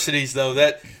adversities, though,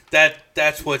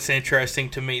 that's what's interesting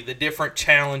to me. The different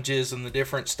challenges and the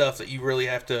different stuff that you really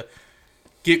have to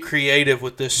get creative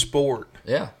with this sport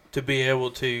yeah. to be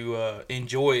able to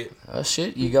enjoy it.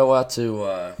 Shit, you go out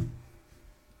to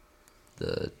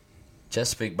the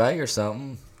Chesapeake Bay or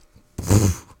something.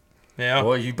 Yeah.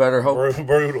 Boy, you better hope.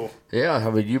 Brutal. Yeah,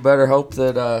 I mean, you better hope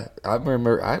that. I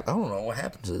remember. I don't know what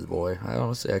happened to this boy. I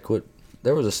honestly, I quit.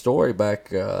 There was a story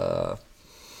back. I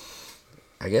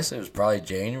guess it was probably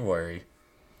January.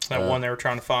 That one they were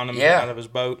trying to find him yeah. out of his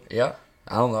boat. Yeah,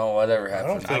 I don't know whatever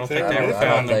happened. I don't think they they ever I found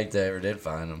don't him. think they ever did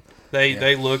find him.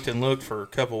 They looked and looked for a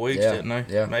couple of weeks, Yeah, didn't they?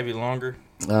 yeah. Maybe longer.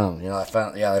 I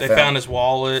found. Yeah, They found his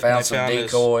wallet. found and some they found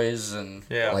decoys and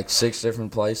Yeah. like 6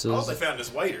 different places. Oh, they found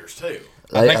his waders too.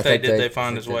 I think they did. They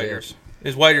found his think they did. waders.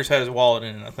 His waders had his wallet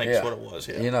in it. I think Yeah. is what it was.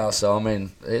 Yeah. You know, so I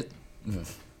mean,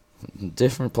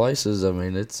 different places. I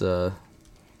mean, it's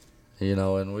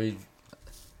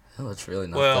and it's really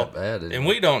not Well, that bad. and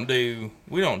we don't do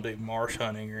marsh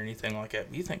hunting or anything like that.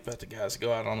 But you think about the guys that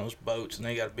go out on those boats and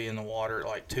they got to be in the water at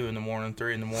like 2 in the morning,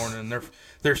 3 in the morning, and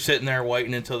they're sitting there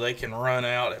waiting until they can run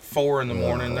out at 4 in the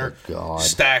morning. They're God.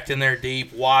 stacked in there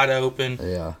deep, wide open.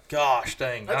 Yeah. Gosh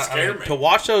dang! That scared me. To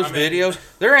watch those videos,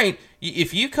 there ain't.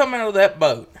 If you come out of that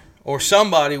boat or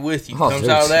somebody with you comes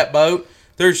out of that boat,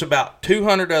 there's about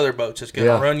 200 other boats that's going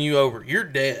to run you over. You're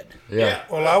dead. Yeah.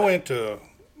 Well, I went to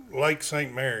Lake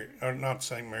St. Mary, or not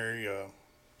St. Mary,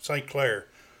 St. Clair,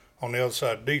 on the other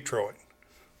side of Detroit.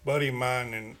 A buddy of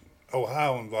mine in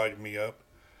Ohio invited me up,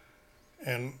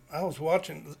 and I was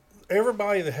watching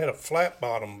everybody that had a flat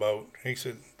bottom boat. He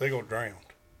said they go drowned.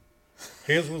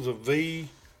 His was a V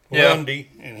Lundy,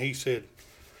 and he said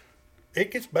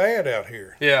it gets bad out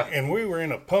here. Yeah. And we were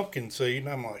in a pumpkin seed, and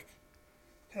I'm like,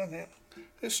 "God damn,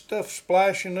 this stuff's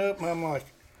splashing up," and I'm like,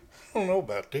 I don't know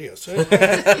about this.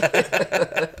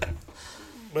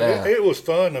 But it was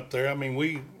fun up there. I mean,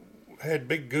 we had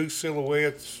big goose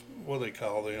silhouettes. What do they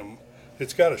call them?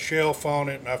 It's got a shelf on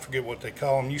it, and I forget what they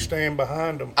call them. You stand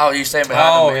behind them. Oh, you stand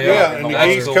behind them. yeah. Yeah, in and the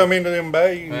That's geese cool. come into them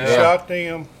bay and shot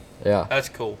them. Yeah. That's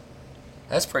cool.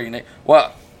 That's pretty neat.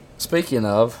 Well, speaking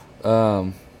of,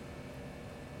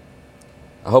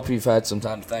 I hope you've had some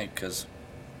time to think, because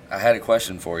I had a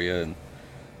question for you.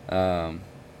 And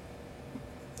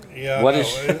Yeah, What I know.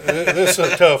 is- This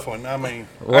is a tough one. I mean,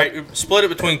 All right, split it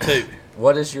between two.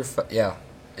 what is your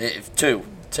if two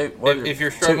what If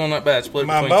you're struggling that bad, split it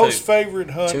my between most two. favorite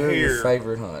hunt two of your here.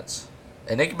 favorite hunts,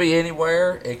 and it could be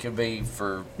anywhere. It could be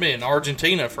for Me in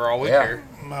Argentina for all we Yeah. care.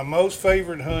 My most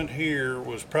favorite hunt here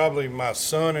was probably my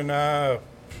son and I.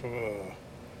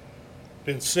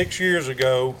 Been 6 years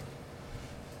ago.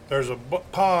 There's a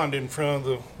pond in front of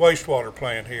the wastewater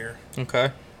plant here,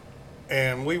 Okay.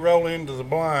 and we roll into the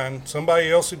blind. Somebody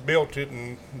else had built it,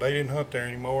 and they didn't hunt there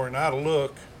anymore. And I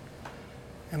look,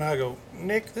 and I go,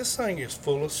 Nick, this thing is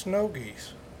full of snow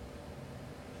geese.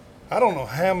 I don't know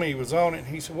how many was on it. And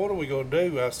he said, what are we going to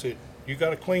do? I said, you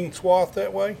got a clean swath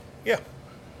that way? Yeah.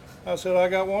 I said, I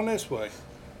got one this way.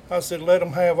 I said, let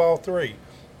them have all three.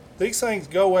 These things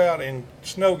go out, and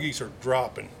snow geese are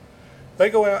dropping. They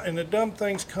go out, and the dumb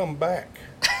things come back.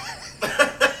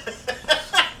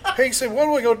 He said, what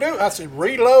are we going to do? I said,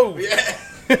 reload.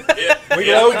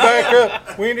 We load back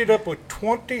up. We ended up with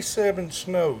 27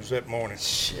 snows that morning.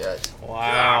 shit.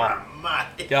 Wow.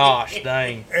 Almighty. Gosh,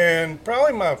 dang. And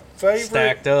probably my favorite,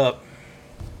 Stacked up.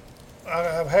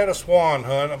 I've had a swan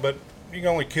hunt, but you can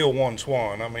only kill one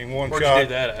swan. I mean, one Where'd shot. you do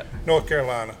that at? North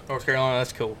Carolina. North Carolina.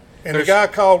 That's cool. And the guy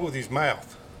called with his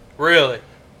mouth. Really?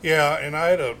 Yeah, and I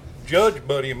had a judge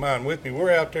buddy of mine with me.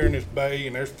 We're out there in this bay,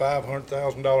 and there's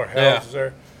 $500,000 houses Yeah.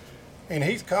 there. And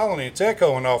he's calling, and it's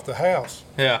echoing off the house.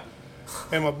 Yeah.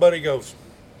 And my buddy goes,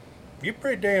 you're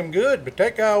pretty damn good, but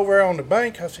that guy over there on the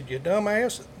bank, I said, you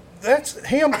dumbass, that's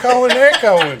him calling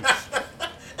echoing.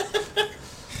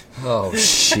 Oh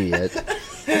shit.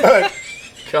 But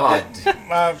God.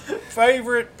 my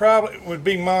favorite probably would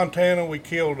be Montana. We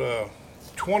killed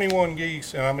 21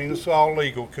 geese, and I mean, it's all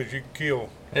legal because you can kill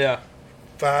Yeah.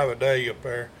 5 a day up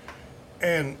there.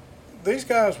 And these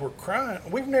guys were crying.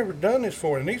 We've never done this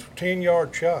before, and these were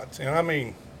 10-yard shots. And I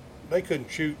mean, they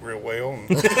couldn't shoot real well. And,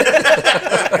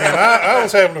 and I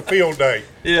was having a field day.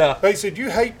 Yeah. They said, you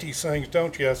hate these things,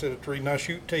 don't you? I said, it's the reason I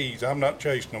shoot tees. I'm not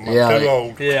chasing them. I'm Yeah. too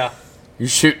old. Yeah. You're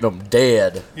shooting them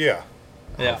dead. Yeah.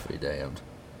 Yeah. I'll be damned.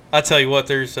 I tell you what,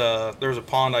 there's a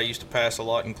pond I used to pass a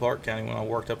lot in Clark County when I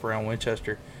worked up around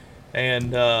Winchester,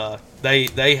 and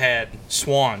they had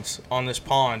swans on this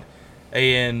pond,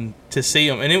 and to see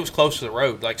them, and it was close to the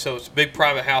road, like, so it's a big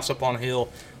private house up on a hill,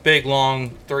 big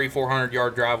long 300-400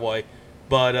 yard driveway,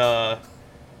 but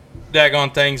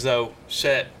daggone things though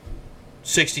set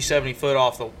 60-70 foot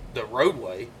off the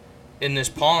roadway in this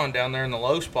pond down there in the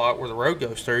low spot where the road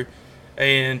goes through,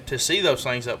 and to see those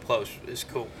things up close is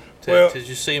cool. To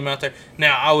just see them out there.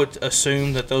 Now, I would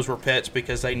assume that those were pets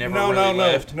because they never really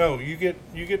left. No. You get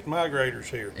migrators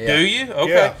here. Yeah. Do you?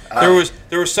 Okay. Yeah.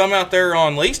 There was some out there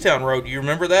on Leestown Road. Do you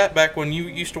remember that back when you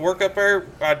used to work up there?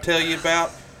 I'd tell you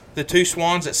about the two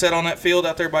swans that sat on that field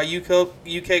out there by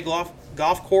UK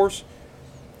golf course.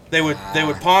 They would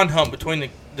pond hunt between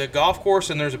the golf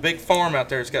course, and there's a big farm out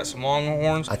there. It's got some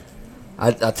longhorns.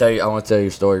 I tell you, I want to tell you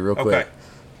a story real quick.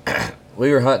 Okay.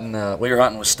 We were hunting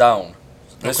with Stone.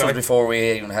 This Okay. was before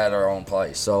we even had our own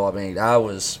place. So I mean, I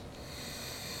was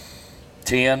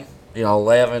 10,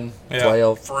 11, Yeah.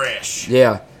 12. Fresh.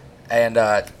 Yeah, and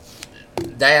Dad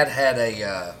had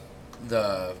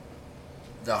the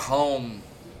home.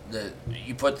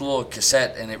 You put the little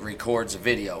cassette and it records a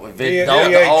video.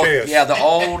 VHS.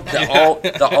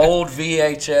 The old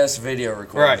VHS video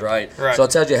recorders, right? Right. So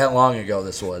it tells you how long ago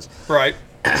this was. Right.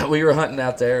 We were hunting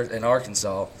out there in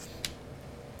Arkansas,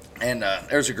 and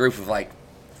there's a group of like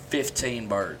 15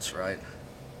 birds, right?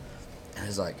 And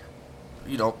it's like,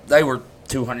 they were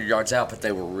 200 yards out, but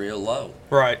they were real low.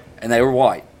 Right. And they were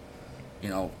white.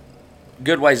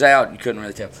 Good ways out, you couldn't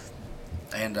really tell.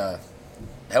 And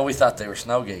hell, we thought they were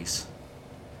snow geese.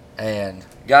 And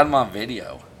got them on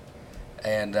video.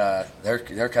 And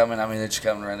they're coming, they're just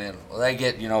coming right in. Well, they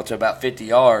get, to about 50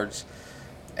 yards.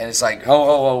 And it's like,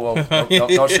 whoa,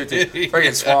 don't shoot these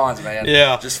freaking swans, man.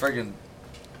 Yeah. Just freaking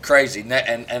crazy.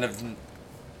 And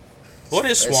What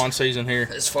is swan season here?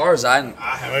 as far as I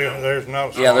There's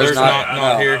no. Yeah, There's not-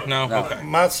 not no, here? No? no. Okay.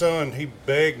 My son, he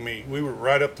begged me. We were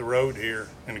right up the road here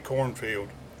in the cornfield.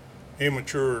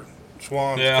 Immature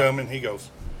swans Yeah. coming. He goes,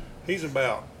 he's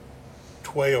about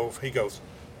 12. He goes,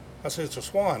 I said, it's a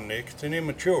swan, Nick. It's an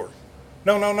immature.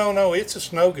 No. It's a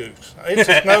snow goose. It's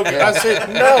a snow goose. I said,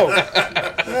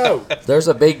 no. There's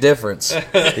a big difference.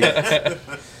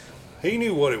 He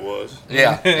knew what it was.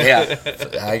 Yeah.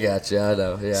 I got you. I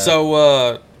know. Yeah.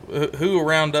 So, who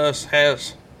around us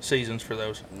has seasons for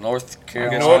those? North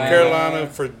Carolina. North Carolina,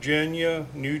 Virginia,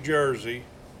 New Jersey.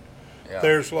 Yeah.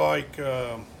 There's like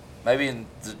Maybe in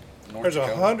There's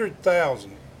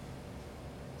 100,000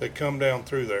 that come down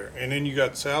through there, and then you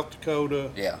got South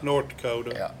Dakota, North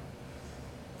Dakota.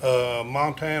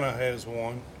 Montana has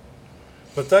one,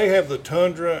 but they have the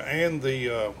tundra and the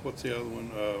what's the other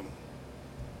one?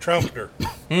 Trumpeter.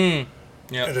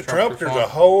 Yeah, and the trumpeter's a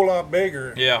whole lot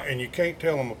bigger. Yeah. And you can't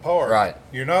tell them apart. Right.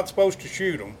 You're not supposed to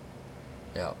shoot them.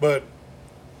 Yeah. But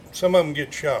some of them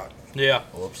get shot. Yeah.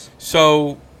 Whoops.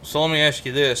 So let me ask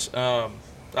you this. I've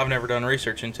never done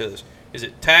research into this. Is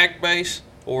it tag base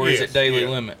or is it daily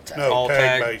limit? No, all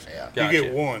tag base. Yeah. Gotcha. You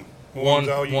get one. One's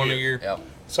all you one get. a year. Yep.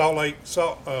 Salt Lake,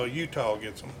 Utah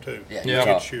gets them too. Yeah. Yeah.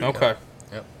 Get shoot Okay.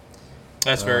 Yep.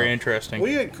 That's very interesting.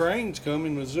 We had cranes come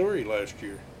in Missouri last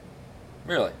year.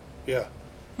 Really? Yeah.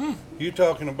 You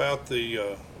talking about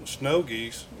the snow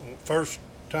geese? First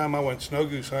time I went snow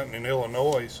goose hunting in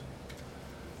Illinois,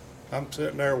 I'm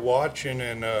sitting there watching,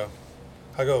 and I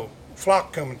go,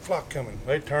 flock coming, flock coming.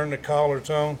 They turn the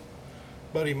collars on.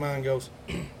 Buddy of mine goes,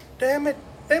 damn it,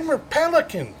 them are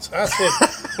pelicans. I said,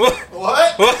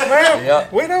 What? man,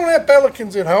 we don't have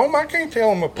pelicans at home. I can't tell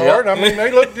them apart. I mean,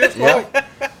 they look just like.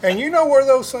 And you know where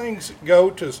those things go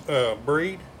to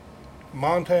breed?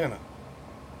 Montana.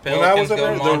 When I was up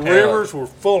there, the rivers were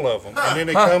full of them, and then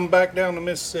they come back down to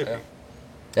Mississippi.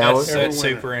 Yeah, That's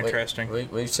super interesting.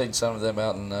 We've seen some of them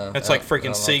out in. That's like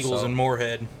freaking seagulls in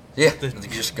Moorhead. Yeah, That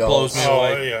just blows gulls. me Oh,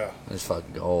 away. yeah. There's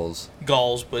fucking gulls.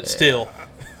 Gulls, but still.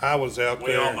 I was out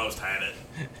We there. almost had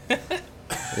it.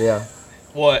 Yeah.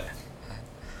 What?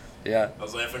 Yeah.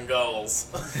 Those effing gulls.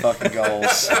 Fucking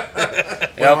gulls.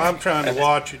 Well, I'm trying to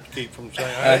watch it to keep from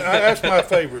saying. That's my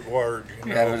favorite word.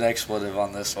 You Have know. an expletive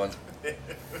on this one.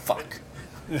 Fuck.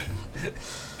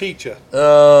 Peacha.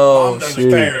 Oh, Mom doesn't shoot.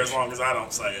 care as long as I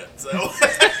don't say it.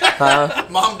 So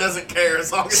Mom doesn't care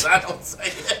as long as I don't say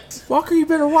it. Walker, you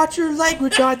better watch your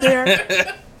language out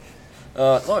there.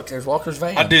 Look, there's Walker's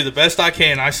van. I do the best I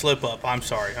can. I slip up. I'm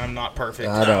sorry. I'm not perfect.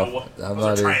 I know. No, I'm those not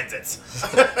are either. transits.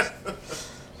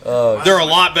 They're a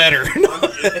lot better.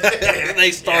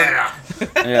 They start. Yeah.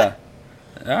 Yeah.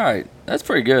 All right. That's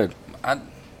pretty good.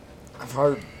 I've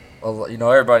heard,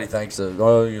 everybody thinks of,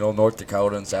 North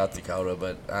Dakota and South Dakota,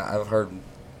 but I've heard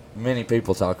many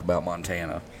people talk about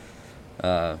Montana.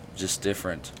 Just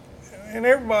different. And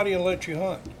everybody will let you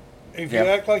hunt. If you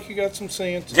Yeah. act like you got some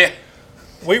sense. Yeah.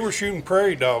 We were shooting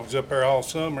prairie dogs up there all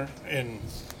summer, and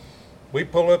we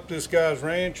pull up this guy's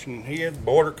ranch, and he had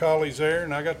border collies there,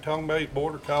 and I got talking about his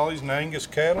border collies and Angus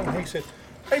cattle, and he said,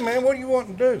 hey, man, what do you want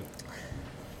to do?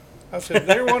 I said,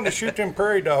 they're wanting to shoot them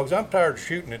prairie dogs. I'm tired of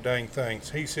shooting the dang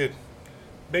things. He said,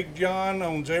 Big John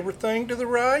owns everything to the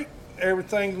right,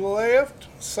 everything to the left,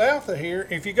 south of here.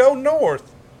 If you go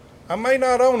north, I may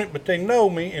not own it, but they know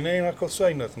me, and they ain't not going to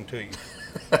say nothing to you.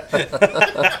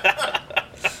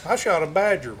 I shot a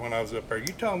badger when I was up there. You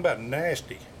talking about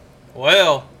nasty.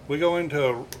 Well, We go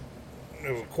into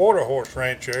there was a quarter horse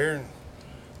ranch there, and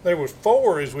there was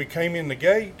 4 as we came in the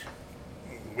gate.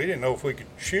 We didn't know if we could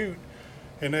shoot.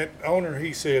 And that owner,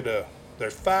 he said,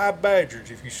 there's 5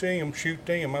 badgers. If you see them, shoot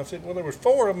them. I said, well, there was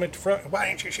 4 of them at the front. Why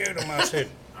didn't you shoot them? I said,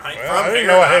 I ain't well, from I didn't here.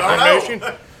 know I I had don't know.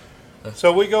 permission.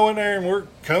 So we go in there, and we're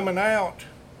coming out.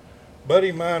 Buddy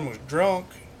of mine was drunk,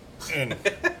 and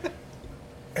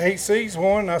he sees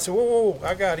one. I said, whoa,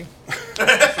 I got him.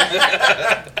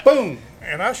 Boom.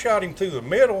 And I shot him through the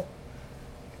middle.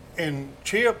 And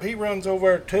Chip, he runs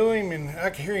over to him, and I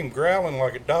could hear him growling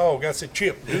like a dog. I said,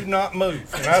 Chip, do not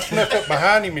move. And I snuck up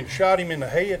behind him and shot him in the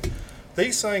head.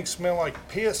 These things smell like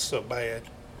piss so bad.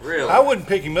 Really? I wouldn't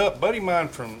pick him up. Buddy of mine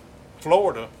from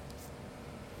Florida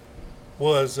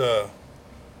was,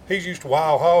 he's used to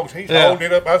wild hogs. He's holding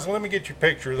it up. I said, let me get your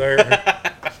picture there.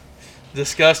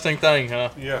 disgusting thing, huh?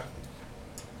 Yeah.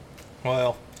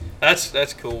 Well,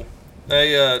 that's cool.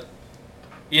 They,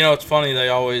 it's funny. They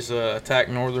always attack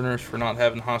Northerners for not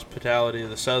having the hospitality of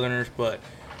the Southerners, but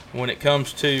when it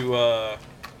comes to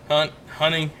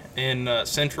hunting in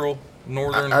central,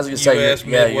 northern I was gonna say, U.S.,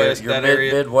 Midwest, your that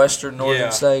area, Midwestern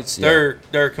northern states. Yeah.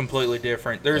 they're completely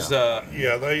different. There's Yeah,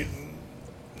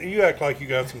 you act like you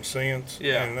got some sense.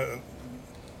 Yeah. And,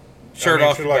 shirt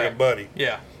off she's your like back. a buddy.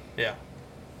 Yeah.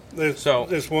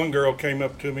 This one girl came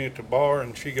up to me at the bar,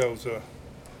 and she goes,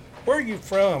 where are you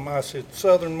from? I said,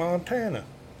 Southern Montana.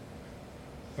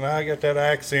 And I got that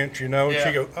accent, and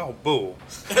she goes, oh, bull.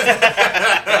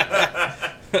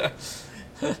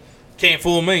 Can't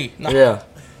fool me. No. Yeah.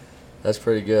 That's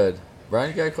pretty good. Brian,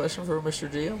 you got a question for Mr.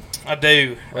 GM? I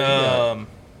do. What you got?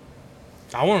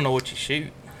 I want to know what you shoot.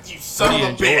 You son do you of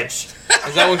a enjoy? bitch.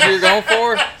 Is that what you're going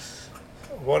for?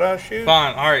 What I shoot?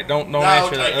 Fine. All right. Don't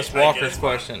answer that. take That's it, take it, Walker's it's fine.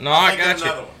 question. No, I'll I think of got you.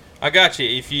 another one. I got you.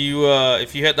 If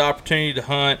you had the opportunity to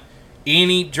hunt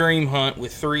any dream hunt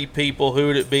with 3 people, who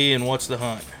would it be and what's the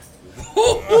hunt?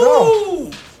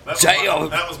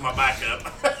 That was my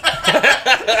backup.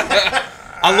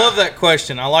 I love that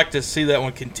question. I like to see that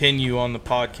one continue on the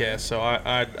podcast, so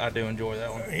I do enjoy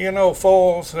that one. You know,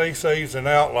 Foles, they say he's an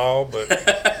outlaw, but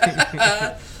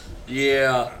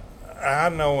Yeah. I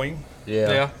know him,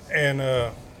 Yeah.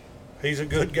 and he's a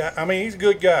good guy. I mean, he's a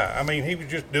good guy. I mean, he was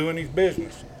just doing his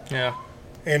business. Yeah.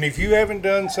 And if you haven't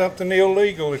done something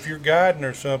illegal, if you're guiding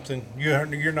or something,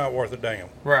 you're not worth a damn.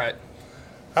 Right.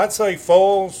 I'd say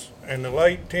Foles and the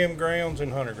late Tim Grounds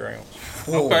and Hunter Grounds.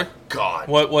 Okay. God.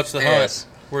 What's the Yes. hunt?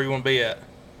 Where you want to be at?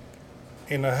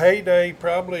 In the heyday,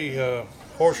 probably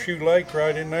Horseshoe Lake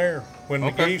right in there when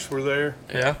the geese were there.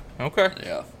 Yeah. Okay.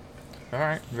 Yeah. All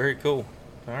right. Very cool.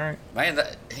 All right. Man,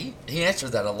 he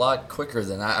answered that a lot quicker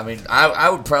than I mean, I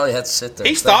would probably have to sit there.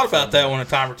 He's thought about that one a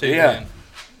time or two. Yeah. Man.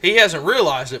 He hasn't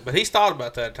realized it, but he's thought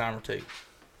about that a time or two.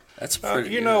 That's pretty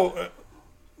You good. know,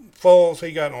 Foles,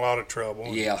 he got in a lot of trouble.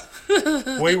 Yeah.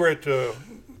 We were at the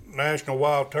National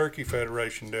Wild Turkey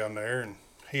Federation down there, and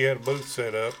he had a booth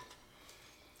set up.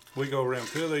 We go around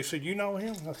field. They said, "You know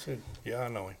him?" I said, "Yeah, I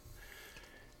know him."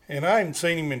 And I hadn't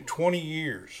seen him in 20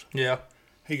 years. Yeah.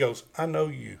 He goes, "I know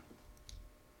you."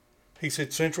 He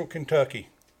said, "Central Kentucky."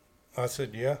 I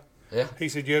said, "Yeah." Yeah. He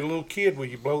said, "You had a little kid where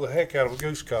you blow the heck out of a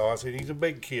goose call." I said, "He's a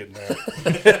big kid now."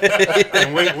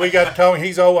 And we got talking.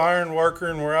 He's old iron worker,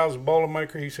 and where I was a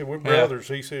boilermaker, he said, "We're brothers."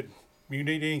 He said, "You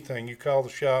need anything, you call the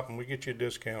shop, and we get you a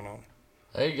discount on it."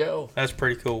 There you go. That's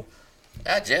pretty cool.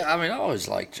 Jeff, I mean, I always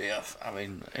liked Jeff. I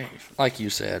mean, like you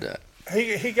said.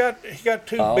 He got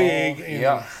too big.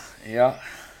 And Yeah.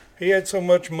 He had so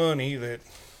much money that.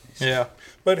 Yeah.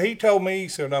 But he told me, he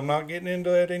said, "I'm not getting into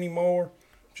that anymore.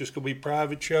 Just gonna be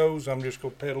private shows. I'm just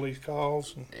gonna peddle these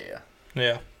calls." And Yeah.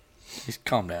 Yeah. He's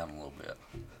calmed down a little bit.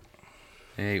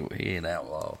 He ain't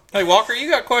outlaw. Hey, Walker, you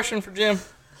got a question for Jim?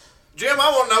 Jim, I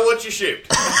want to know what you shoot.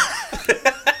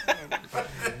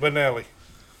 Benelli,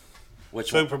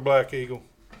 Which one? Super Black Eagle.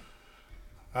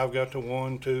 I've got the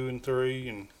 1, 2, and 3,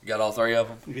 and You got all 3 of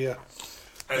them? yeah.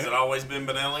 Has it always been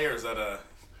Benelli, or is that a...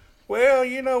 Well,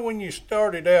 you know, when you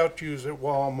started out, you was at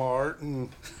Walmart, and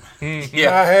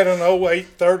Yeah. I had an 08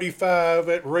 35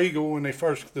 at Regal when they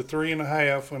first, the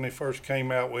 3.5 when they first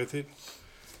came out with it,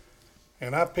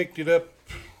 and I picked it up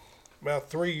about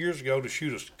 3 years ago to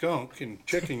shoot a skunk in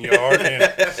chicken yard,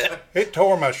 and it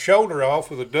tore my shoulder off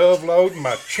with a dove load in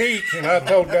my cheek, and I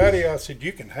told Daddy, I said,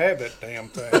 "You can have that damn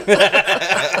thing."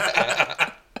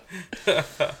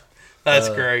 That's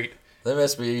great. That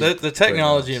must be The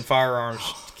technology pretty in firearms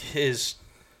is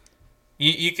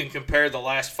you can compare the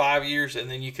last 5 years and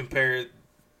then you compare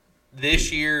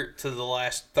this year to the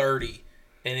last 30,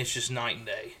 and it's just night and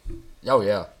day. nice. Oh,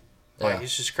 yeah. Like,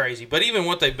 it's just crazy. But even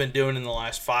what they've been doing in the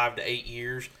last 5 to 8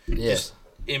 years, Yes.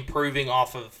 improving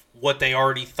off of what they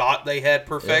already thought they had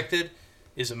perfected,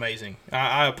 is amazing.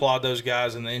 I applaud those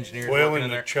guys and the engineers Well, working and in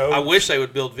the there. chokes. I wish they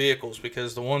would build vehicles,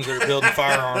 because the ones that are building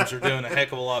firearms are doing a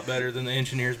heck of a lot better than the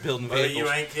engineers building Well, vehicles. you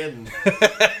ain't kidding.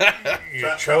 Your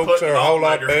Try chokes putting are a it whole on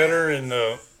lot later. better, and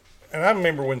I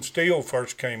remember when steel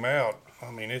first came out.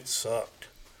 I mean, it sucked,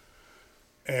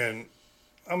 and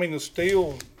I mean the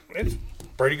steel, it's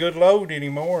pretty good load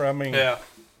anymore. I mean, Yeah.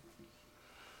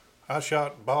 I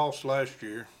shot Boss last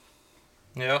year.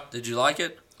 Yeah. Did you like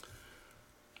it?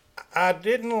 I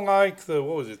didn't like the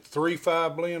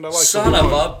 3.5 blend. I like Son the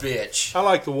of one. a bitch. I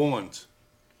like the ones.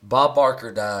 Bob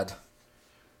Barker died.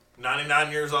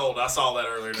 99 years old. I saw that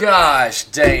earlier today. Gosh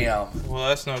damn. Well,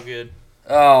 that's no good.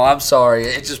 Oh, I'm sorry.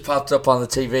 It just popped up on the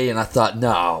TV, and I thought,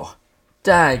 no.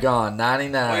 Daggone, Way to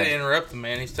 99. interrupt the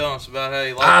man. He's telling us about how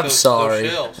he liked I'm those sorry.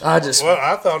 shells. I just, Well,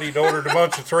 I thought he'd ordered a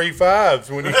bunch of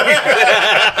 3.5s when he.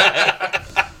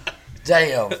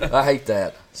 damn. I hate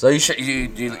that. So you should, you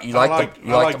like the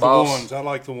I like the boss? ones. I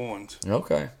like the ones.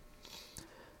 Okay.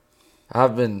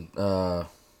 I've been, I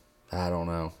don't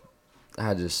know.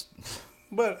 I just,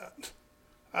 But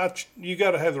you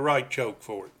got to have the right choke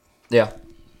for it. yeah.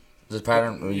 The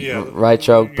pattern, Yeah. right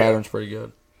choke Yeah. pattern's pretty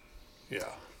good. Yeah,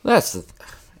 That's the,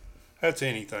 that's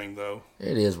anything though.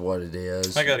 it is what it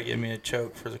is. I got to give me a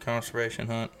choke for the conservation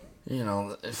hunt. You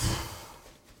know,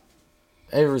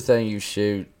 everything you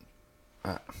shoot,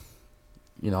 I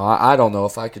don't know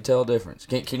if I could tell a difference.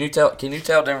 Can you tell a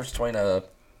difference between a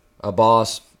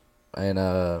Boss and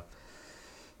a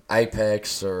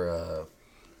Apex or a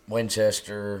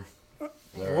Winchester?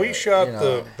 We shot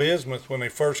the bismuth when they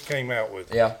first came out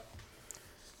with it. Yeah.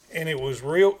 And it was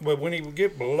real, but when it would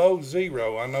get below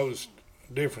 0, I noticed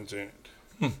a difference in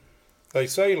it. They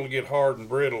say it'll get hard and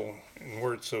brittle, and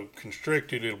where it's so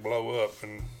constricted, it'll blow up.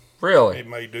 And Really? it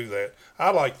may do that.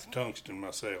 I like the tungsten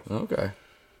myself. Okay.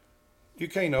 You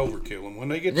can't overkill them. When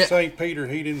they get Yeah. to St. Peter,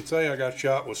 he didn't say I got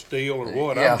shot with steel or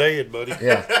what. Yeah. I'm dead, buddy.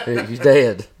 Yeah, you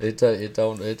dead. It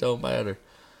don't matter.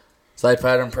 So they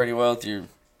pattern pretty well with your.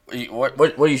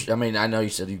 What you? I mean, I know you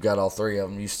said you got all three of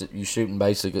them. You shooting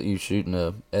basically. You shooting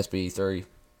a SBE3.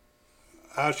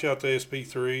 I shot the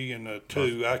SP3 and the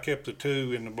 2. I kept the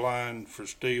 2 in the blind for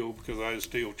steel because I had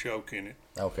steel choke in it.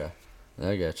 Okay,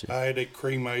 I got you. I had a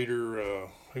cremator.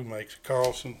 Who makes it?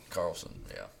 Carlson. Carlson.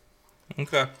 Yeah.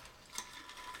 Okay.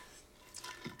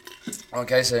 In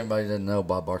case anybody didn't know,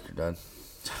 Bob Barker died.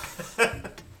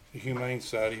 The Humane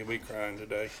Society will be crying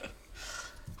today.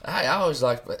 I always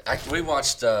like. We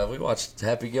watched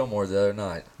Happy Gilmore the other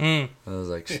night. I was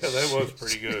like, Yeah, that was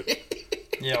pretty good.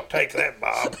 Yeah. Take that,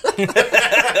 Bob.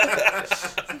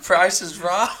 Price is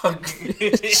wrong.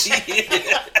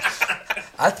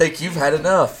 I think you've had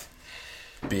enough,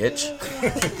 bitch.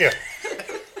 Yeah.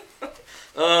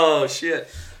 Oh shit!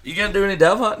 You gonna do any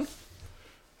dove hunting?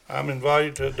 I'm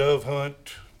invited to a dove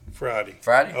hunt Friday.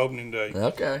 Friday? Opening day.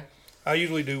 Okay. I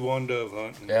usually do one dove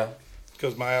hunt Yeah.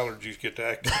 because my allergies get to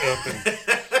act up.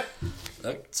 And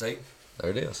Look, see,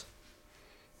 there it is.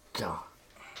 God,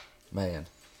 man,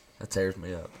 that tears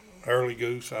me up. early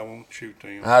goose, I won't shoot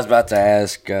them. I was about to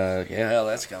ask. Yeah, hell,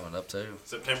 that's coming up too.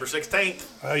 September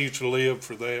 16th. I used to live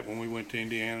for that when we went to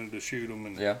Indiana to shoot them.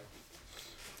 And Yeah.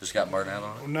 Just got burned out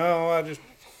on it. no,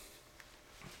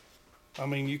 I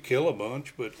mean, you kill a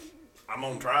bunch, but I'm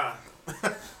on try.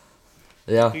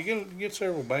 Yeah. you get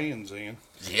several bands in.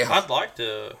 Yeah. I'd like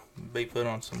to be put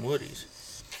on some woodies.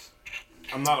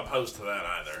 I'm not opposed to that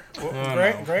either. Well,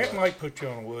 No, Grant might put you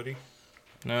on a woody.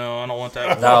 No, I don't want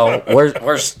that. No,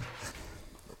 where's?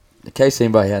 In case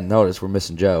anybody hadn't noticed, we're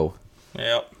missing Joe.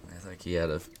 Yep. I think he had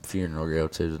a funeral to go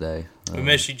to today. We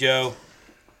miss you, Joe.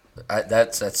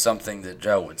 That's something that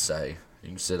Joe would say. You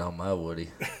can sit on my Woody,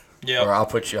 or Yep. I'll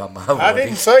put you on my Woody. I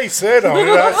didn't say sit on it.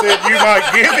 I said you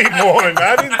might give him one.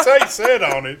 I didn't say sit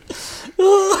on it.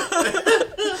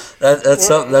 That's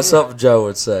something Joe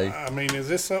would say. I mean, is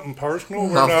this something personal?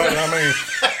 No. Or not? I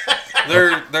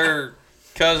mean, They're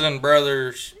cousin,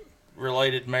 brothers,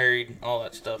 related, married, all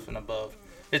that stuff and above.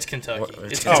 It's Kentucky.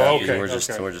 It's It's Kentucky. okay, We're just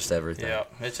okay. everything. Yeah,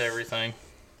 it's everything.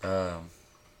 I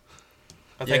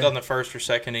Yeah. think on the first or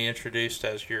second he introduced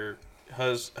as your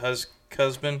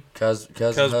husband. Cousin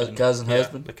Yeah, husband.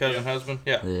 the cousin husband.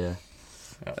 Yeah. Yeah.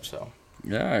 Yep, so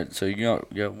All right. So you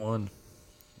got one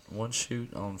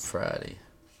shoot on Friday.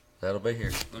 That'll be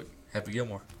here. Look, Happy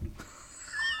Gilmore.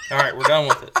 all right, we're done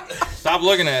with it. Stop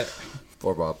looking at it.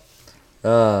 Poor Bob.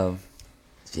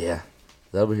 Yeah,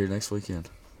 that'll be here next weekend.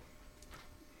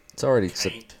 It's already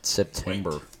Can't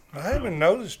September. wait. I haven't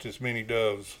noticed as many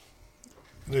doves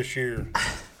this year.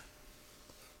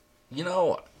 You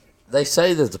know, they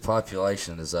say that the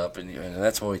population is up, and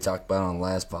that's what we talked about on the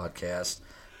last podcast.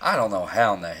 I don't know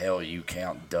how in the hell you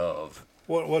count dove.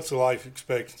 What's the life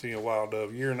expectancy of a wild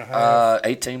dove? Year and a half?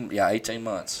 18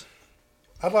 months.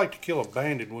 I'd like to kill a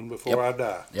banded one before I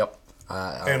die. Yep.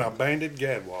 And a banded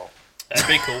gadwall. That'd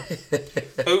be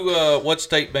cool. What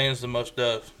state bans the most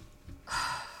doves?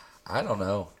 I don't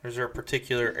know. Or is there a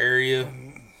particular area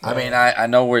I mean, I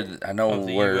know where of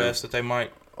the where U.S. that they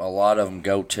might? a lot of them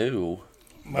go to.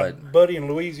 My But buddy in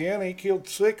Louisiana, he killed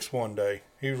 6 one day.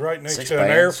 He was right next 6 to an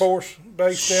bands? Air Force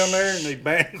base down there, and they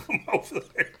banded them over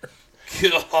there.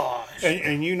 Gosh.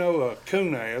 And you know, a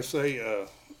coon ass, the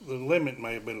limit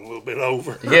may have been a little bit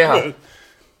over. Yeah.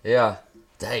 yeah,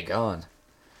 daggone.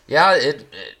 Yeah,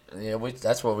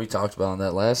 that's what we talked about on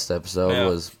that last episode. Yeah.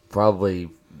 Was probably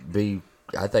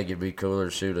I think it'd be cooler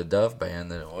to shoot a dove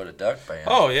band than it would a duck band.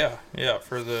 Oh yeah.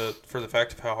 For the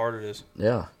fact of how hard it is.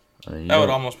 Yeah. I mean, That would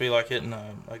almost be like hitting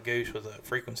a goose with a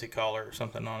frequency collar or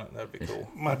something on it. That'd be cool.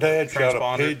 My dad shot a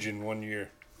Transponder. pigeon one year.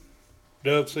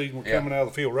 Dove season were Yeah. coming out of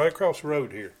the field right across the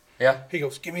road here. Yeah. He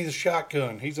goes, "Give me the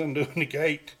shotgun." He's undoing the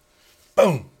gate.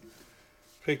 Boom.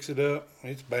 Picks it up.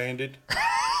 It's banded.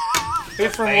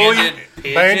 It's from Banded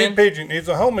pigeon? Banded pigeon. It's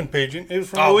a homing pigeon. It was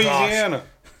from Oh, Louisiana.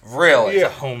 Really? Yeah.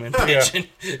 Home and pigeon.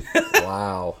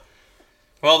 Wow.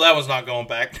 Well, that one's not going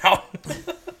back now.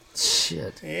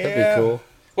 Shit. That'd Yeah. be cool.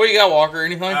 What you got, Walker?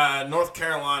 Anything? North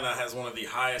Carolina has one of the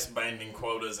highest banding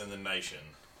quotas in the nation.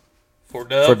 For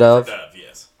dove? For dove? For dove,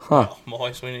 yes. Huh. Oh,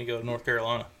 boys, we need to go to North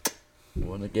Carolina.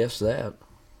 Wouldn't have guessed that.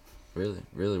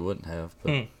 Really wouldn't have.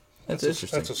 But that's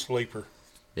interesting. That's a sleeper.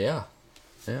 Yeah.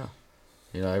 Yeah.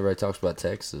 You know, everybody talks about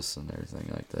Texas and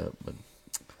everything like that, but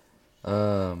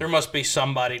There must be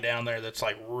somebody down there that's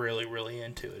like really, really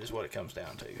into it, is what it comes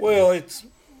down to. Well, it's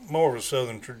more of a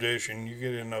southern tradition. You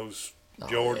get in those Oh,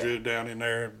 Georgia down in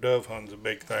there, dove hunting's a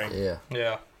big thing. yeah.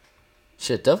 Yeah.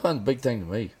 Shit, dove hunting's a big thing to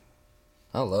me.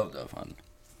 I love dove hunting.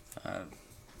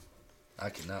 I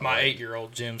cannot. My wait.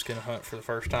 8-year-old Jim's gonna hunt for the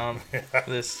first time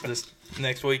this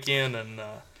next weekend, and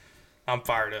I'm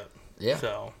fired up. Yeah.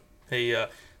 So he the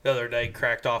other day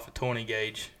cracked off a 20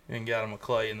 gauge and got him a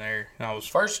clay in there, and I was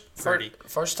First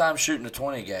time shooting a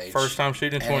 20 gauge. first time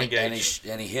shooting a 20 gauge.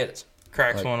 gauge. And he hit it.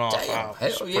 Cracks Like, one off. damn, I was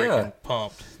hell freaking yeah.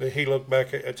 pumped. He looked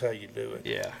back at that's how you do it.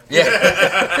 Yeah. Yeah.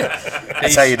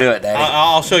 That's how you do it, Daddy.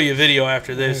 I'll show you a video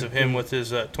after this of him with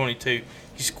his 22.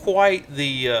 He's quite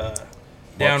the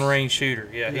downrange shooter.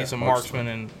 Yeah, he's a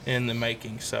marksman in the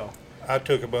making. So I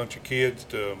took a bunch of kids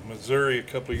to Missouri a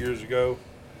couple of years ago.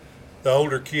 The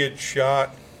older kid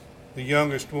shot. The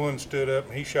youngest one stood up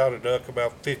and he shot a duck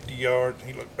about 50 yards.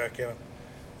 He looked back at him.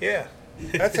 Yeah,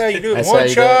 that's how you do it. That's how One you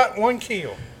do shot, one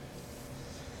kill.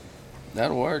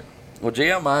 That'll work. Well,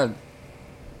 Jim, I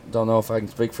don't know if I can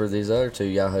speak for these other two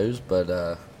yahoos, but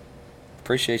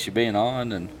appreciate you being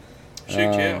on. And shoot,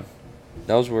 yeah.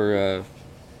 Those were.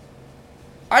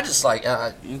 I just like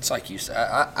it's like you said.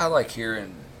 I like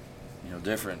hearing,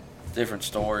 different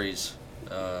stories.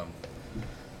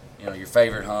 Your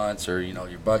favorite hunts or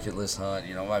your bucket list hunt.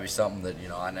 Might be something that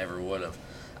I never would have.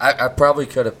 I probably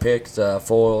could have picked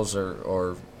foils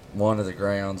or one of the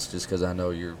grounds just because I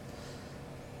know you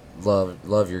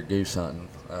love your goose hunting.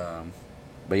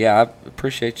 But yeah, I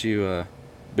appreciate you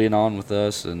being on with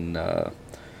us, and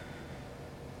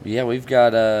we've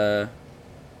got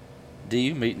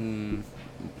DU meeting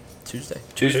Tuesday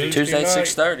Tuesday at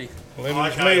 6:30. I like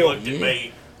Lemons how you meal. looked at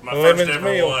me. My Lemons first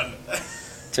ever meal. one.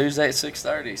 Tuesday at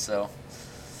 6:30. So.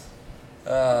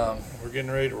 We're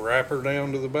getting ready to wrap her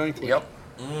down to the banquet. Yep.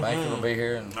 Banquet will be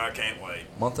here in I can't wait.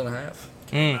 a month and a half.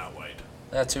 Cannot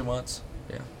wait. 2 months.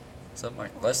 Yeah. Something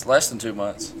like less than 2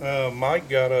 months. Mike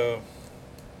got a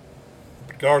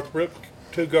Garth Brooks,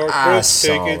 two Garth I Brooks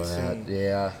saw tickets that. and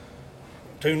Yeah.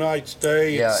 2-night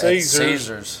stay Yeah. at Caesars,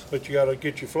 Caesars. but you got to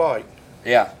get your flight.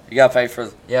 Yeah. You gotta pay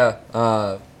for. Yeah.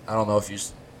 I don't know if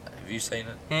have you seen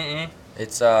it. Mm-mm.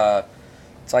 It's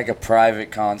like a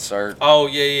private concert. Oh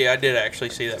yeah, I did actually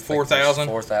see that. 4,000.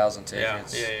 4,000 Yeah,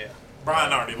 tickets. yeah.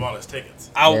 Brian already bought his tickets.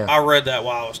 I read that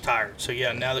while I was tired. So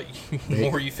yeah, now that the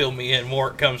more you fill me in, more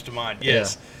it comes to mind.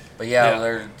 Yes. Yeah. But yeah,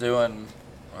 they're doing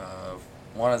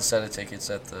one of the set of tickets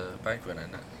at the banquet,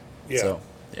 isn't it? Yeah. So,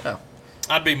 yeah.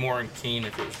 I'd be more keen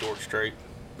if it was George Strait.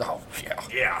 Oh yeah.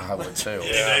 Yeah. I would too.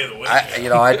 Any day of the week.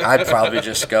 I'd probably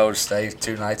just go to stay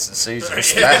 2 nights in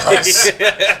Caesar's house.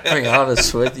 To be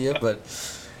honest with you, but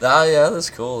that's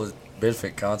cool.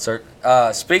 Benefit concert.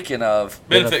 Speaking of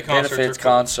Benefits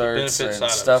concerts Benefit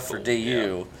and stuff for cool. DU,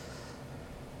 Yeah.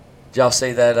 did y'all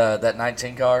see that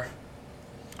 19 car?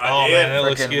 I did. Man, that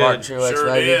looks Frickin' good. Martin Truex, Sure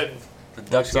baby. did. The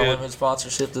Ducks good. Unlimited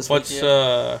sponsorship this What's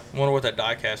weekend. wonder what that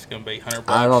diecast is gonna be? $100.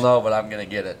 I don't know, but I'm gonna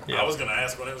get it. Yeah. I was going to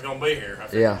ask when it was going to be here. I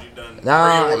figured Yeah. you'd done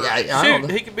Nah, pre-order. I don't Shoot,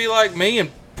 know. he could be like me and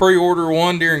pre-order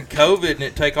one during COVID, and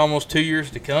it take almost 2 years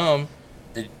to come.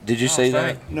 Did you see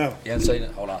that? No. You haven't seen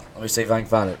it? Hold on. Let me see if I can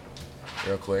find it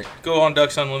real quick. Go on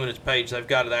Ducks Unlimited's page. They've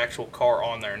got an actual car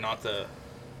on there,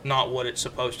 not what it's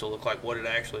supposed to look like, what it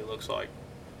actually looks like.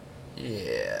 Yeah,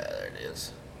 there it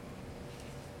is.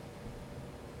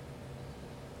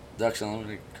 Ducks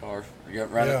Unlimited car. You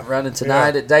got running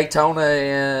tonight at Daytona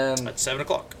in At 7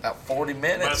 o'clock. about 40 I was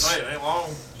minutes. about to say, it ain't long.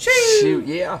 Shoot,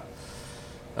 yeah.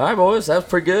 All right, boys, that was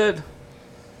pretty good.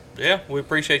 Yeah, we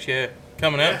appreciate you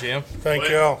coming out, Jim. Thank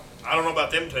Well, y'all. I don't know about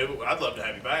them two, but I'd love to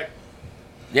have you back.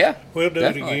 Yeah, We'll do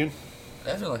definitely. it again.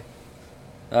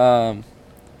 definitely.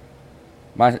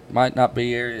 Might not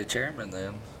be area chairman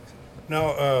then.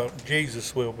 No,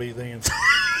 Jesus will be then.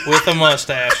 With a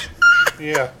mustache.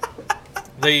 Yeah.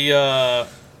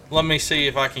 Let me see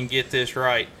if I can get this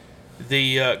right.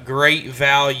 The great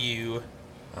value.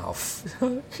 Oh,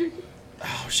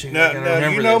 Oh shoot! Now- I gotta now,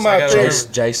 remember you know this. my I gotta theory.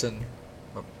 remember. Jason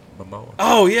Momoa.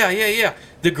 Oh yeah.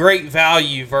 The great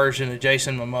value version of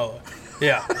Jason Momoa.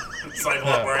 Yeah. Same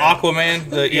little brand. Aquaman.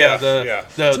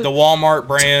 The Walmart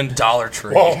brand. Dollar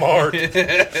Tree. Walmart.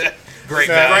 Great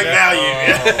Now-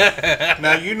 value. Great value.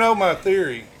 Now you know my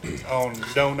theory on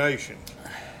donation.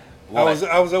 I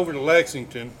was over to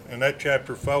Lexington and that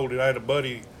chapter folded. I had a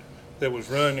buddy that was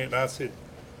running it, and I said,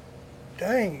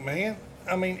 "Dang man,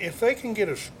 I mean, if they can get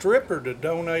a stripper to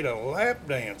donate a lap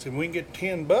dance and we can get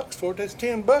 $10 for it, that's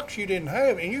 $10 you didn't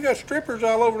have, and you got strippers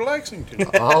all over Lexington."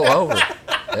 All over.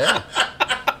 Yeah.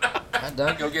 I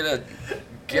done go get a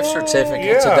gift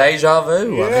certificate to yeah. Deja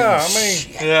Vu. Yeah,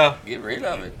 shit, Yeah. get rid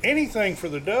of it. anything for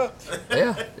the Ducks.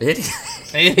 Yeah.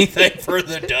 Anything for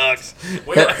the Ducks.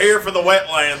 We are here for the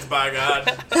wetlands, by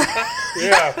God.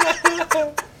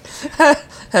 Yeah.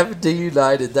 Have a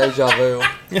United Deja Vu.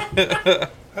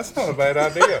 That's not a bad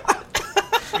idea.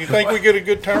 You think we get a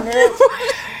good turnout?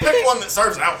 Pick one that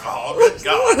serves alcohol. Good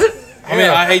God. I mean,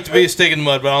 I hate to be a stick in the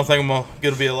mud, but I don't think I'm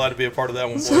going to be allowed to be a part of that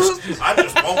one, boys. I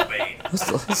just won't be.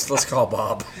 Let's call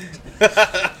Bob.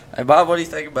 Hey, Bob, what do you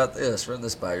think about this? Run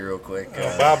this by you real quick.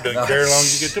 Bob doesn't care as long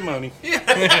as you get the money.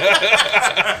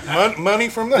 Money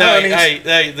from the honeys.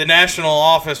 Hey, the national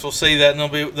office will see that,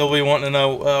 and they'll be wanting to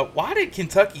know, why did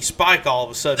Kentucky spike all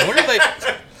of a sudden?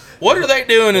 What are they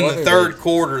doing in the third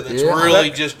quarter that's really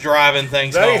just driving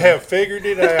things home? They have figured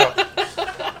it out.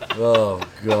 Oh,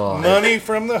 God. Money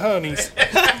from the honeys. For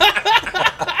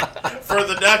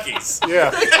the duckies.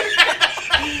 Yeah.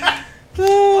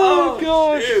 Oh,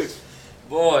 gosh. Dude.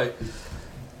 Boy.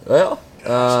 Well,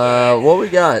 what we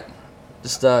got?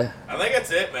 Just I think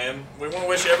that's it, man. We want to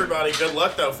wish everybody good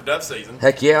luck, though, for dove season.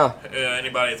 Heck yeah.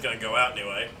 Anybody that's going to go out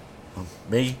anyway.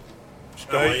 Me.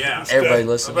 Yeah. Everybody I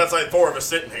listen. was about to say 4 of us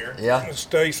sitting here. Yeah.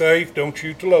 Stay safe. Don't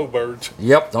shoot the low birds.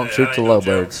 Yep. Don't shoot that the ain't low no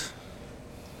joke. birds.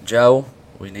 Joe,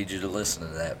 we need you to listen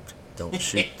to that. Don't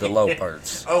shoot the low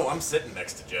birds. Oh, I'm sitting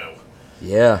next to Joe.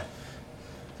 Yeah.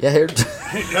 Yeah, here.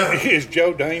 Is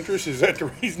Joe dangerous? Is that the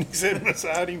reason he's sitting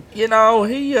beside him? You know,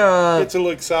 he Gets a little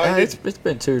excited. it's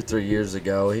been 2 or 3 years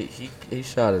ago. He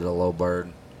shot at a low bird.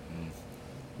 And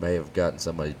may have gotten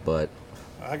somebody's butt.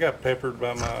 I got peppered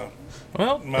by my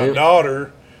It-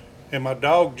 daughter, and my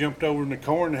dog jumped over in the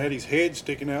corn and had his head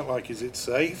sticking out like, is it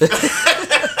safe?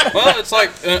 Well, it's like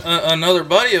another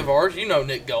buddy of ours, you know,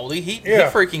 Nick Goldie. He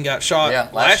freaking got shot Yeah,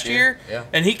 last year, yeah.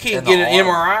 and he can't In the get an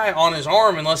arm. MRI on his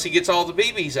arm unless he gets all the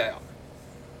BBs out.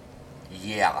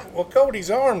 Yeah. Well,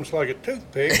 Cody's arm's like a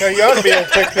toothpick. Now, you ought to be able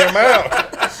to pick them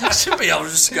out. Should be able to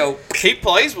just go. He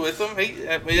plays with them.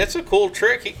 I mean, that's a cool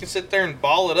trick. He can sit there and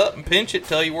ball it up and pinch it,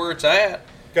 tell you where it's at.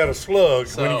 Got a slug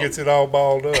when he gets it all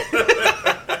balled up.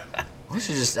 Why don't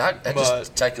you just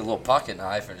just take a little pocket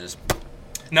knife and just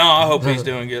No, I hope he's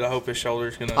doing good. I hope his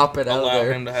shoulder's going to Pop it out of allow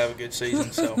there. him to have a good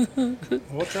season. So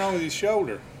What's wrong with his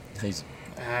shoulder? he's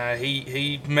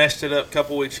he messed it up a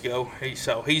couple weeks ago. He's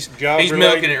Job milking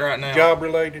related? it right now. Job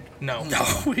related? No,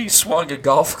 he swung a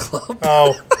golf club.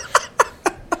 Oh,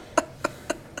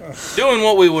 doing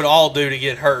what we would all do to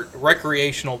get hurt,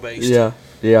 recreational based.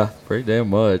 Yeah, pretty damn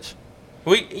much.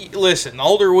 We listen. The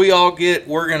older we all get,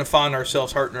 we're gonna find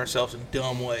ourselves hurting ourselves in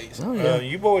dumb ways. Oh yeah.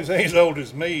 you boys ain't as old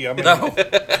as me. I mean, No.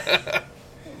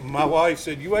 my wife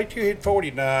said, you wait till you hit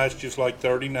 40. Nah, it's just like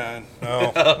 39.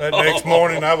 No. That next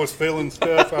morning, I was feeling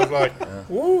stuff. I was like,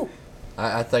 woo.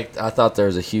 I thought there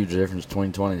was a huge difference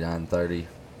between 29 and 30.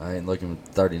 I ain't looking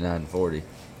at 39 and 40.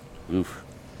 Oof.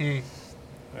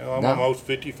 Well, I'm No. almost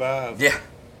 55. Yeah.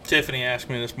 Tiffany asked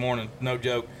me this morning, no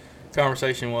joke.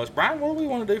 Conversation was, Brian, what do we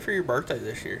want to do for your birthday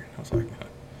this year? I was like,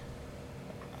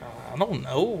 I don't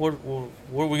know. What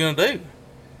are we gonna do?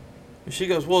 And she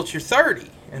goes, well, it's your 30.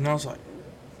 And I was like,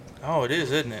 oh, it is,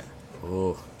 isn't it?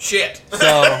 Oh. Shit.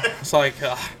 So it's like,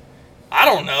 I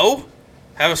don't know.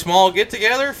 Have a small get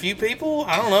together, a few people.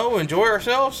 I don't know. Enjoy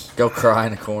ourselves. Go cry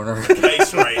in a corner.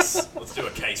 Case race. Let's do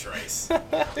a case race.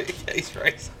 Case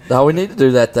race. No, we need to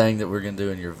do that thing that we're gonna do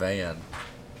in your van.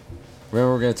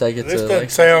 Remember, we're gonna take it This to. doesn't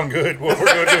sound good. What we're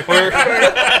going to do?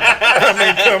 I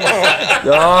mean, come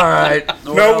on. All right.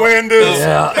 No windows.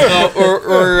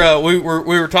 Yeah. We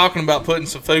were talking about putting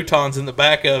some futons in the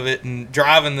back of it and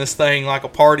driving this thing like a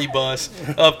party bus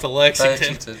up to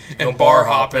Lexington Go and bar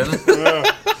hopping.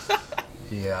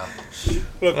 Yeah.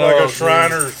 Look like a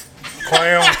Shriner's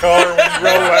clown car when you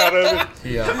roll out of it.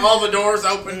 Yeah. All the doors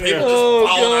open, people Oh,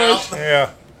 just falling gosh. out. Yeah.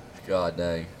 God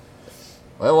dang.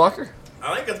 Well, Walker,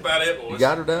 I think that's about it, boys. you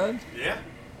got her done. Yeah.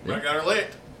 I got her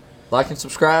licked. Like and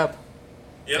subscribe.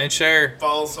 Yep. And share.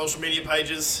 Follow social media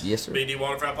pages. Yes, sir. BD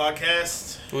Waterfowl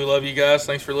Podcast. We love you guys.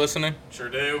 Thanks for listening. Sure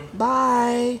do.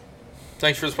 Bye.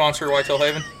 Thanks for the sponsor, Whitetail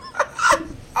Haven.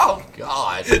 Oh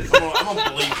God. I'm gonna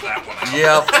bleep that one out.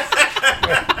 Yep.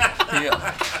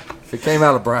 Yeah. If it came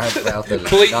out of Brian's mouth, then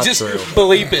it's not Just true.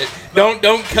 bleep it. Don't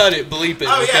cut it. Bleep it.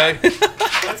 Oh, Okay. yeah.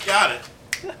 That's got it.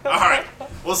 All right.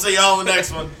 We'll see y'all in the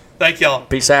next one. Thank y'all.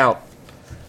 Peace out.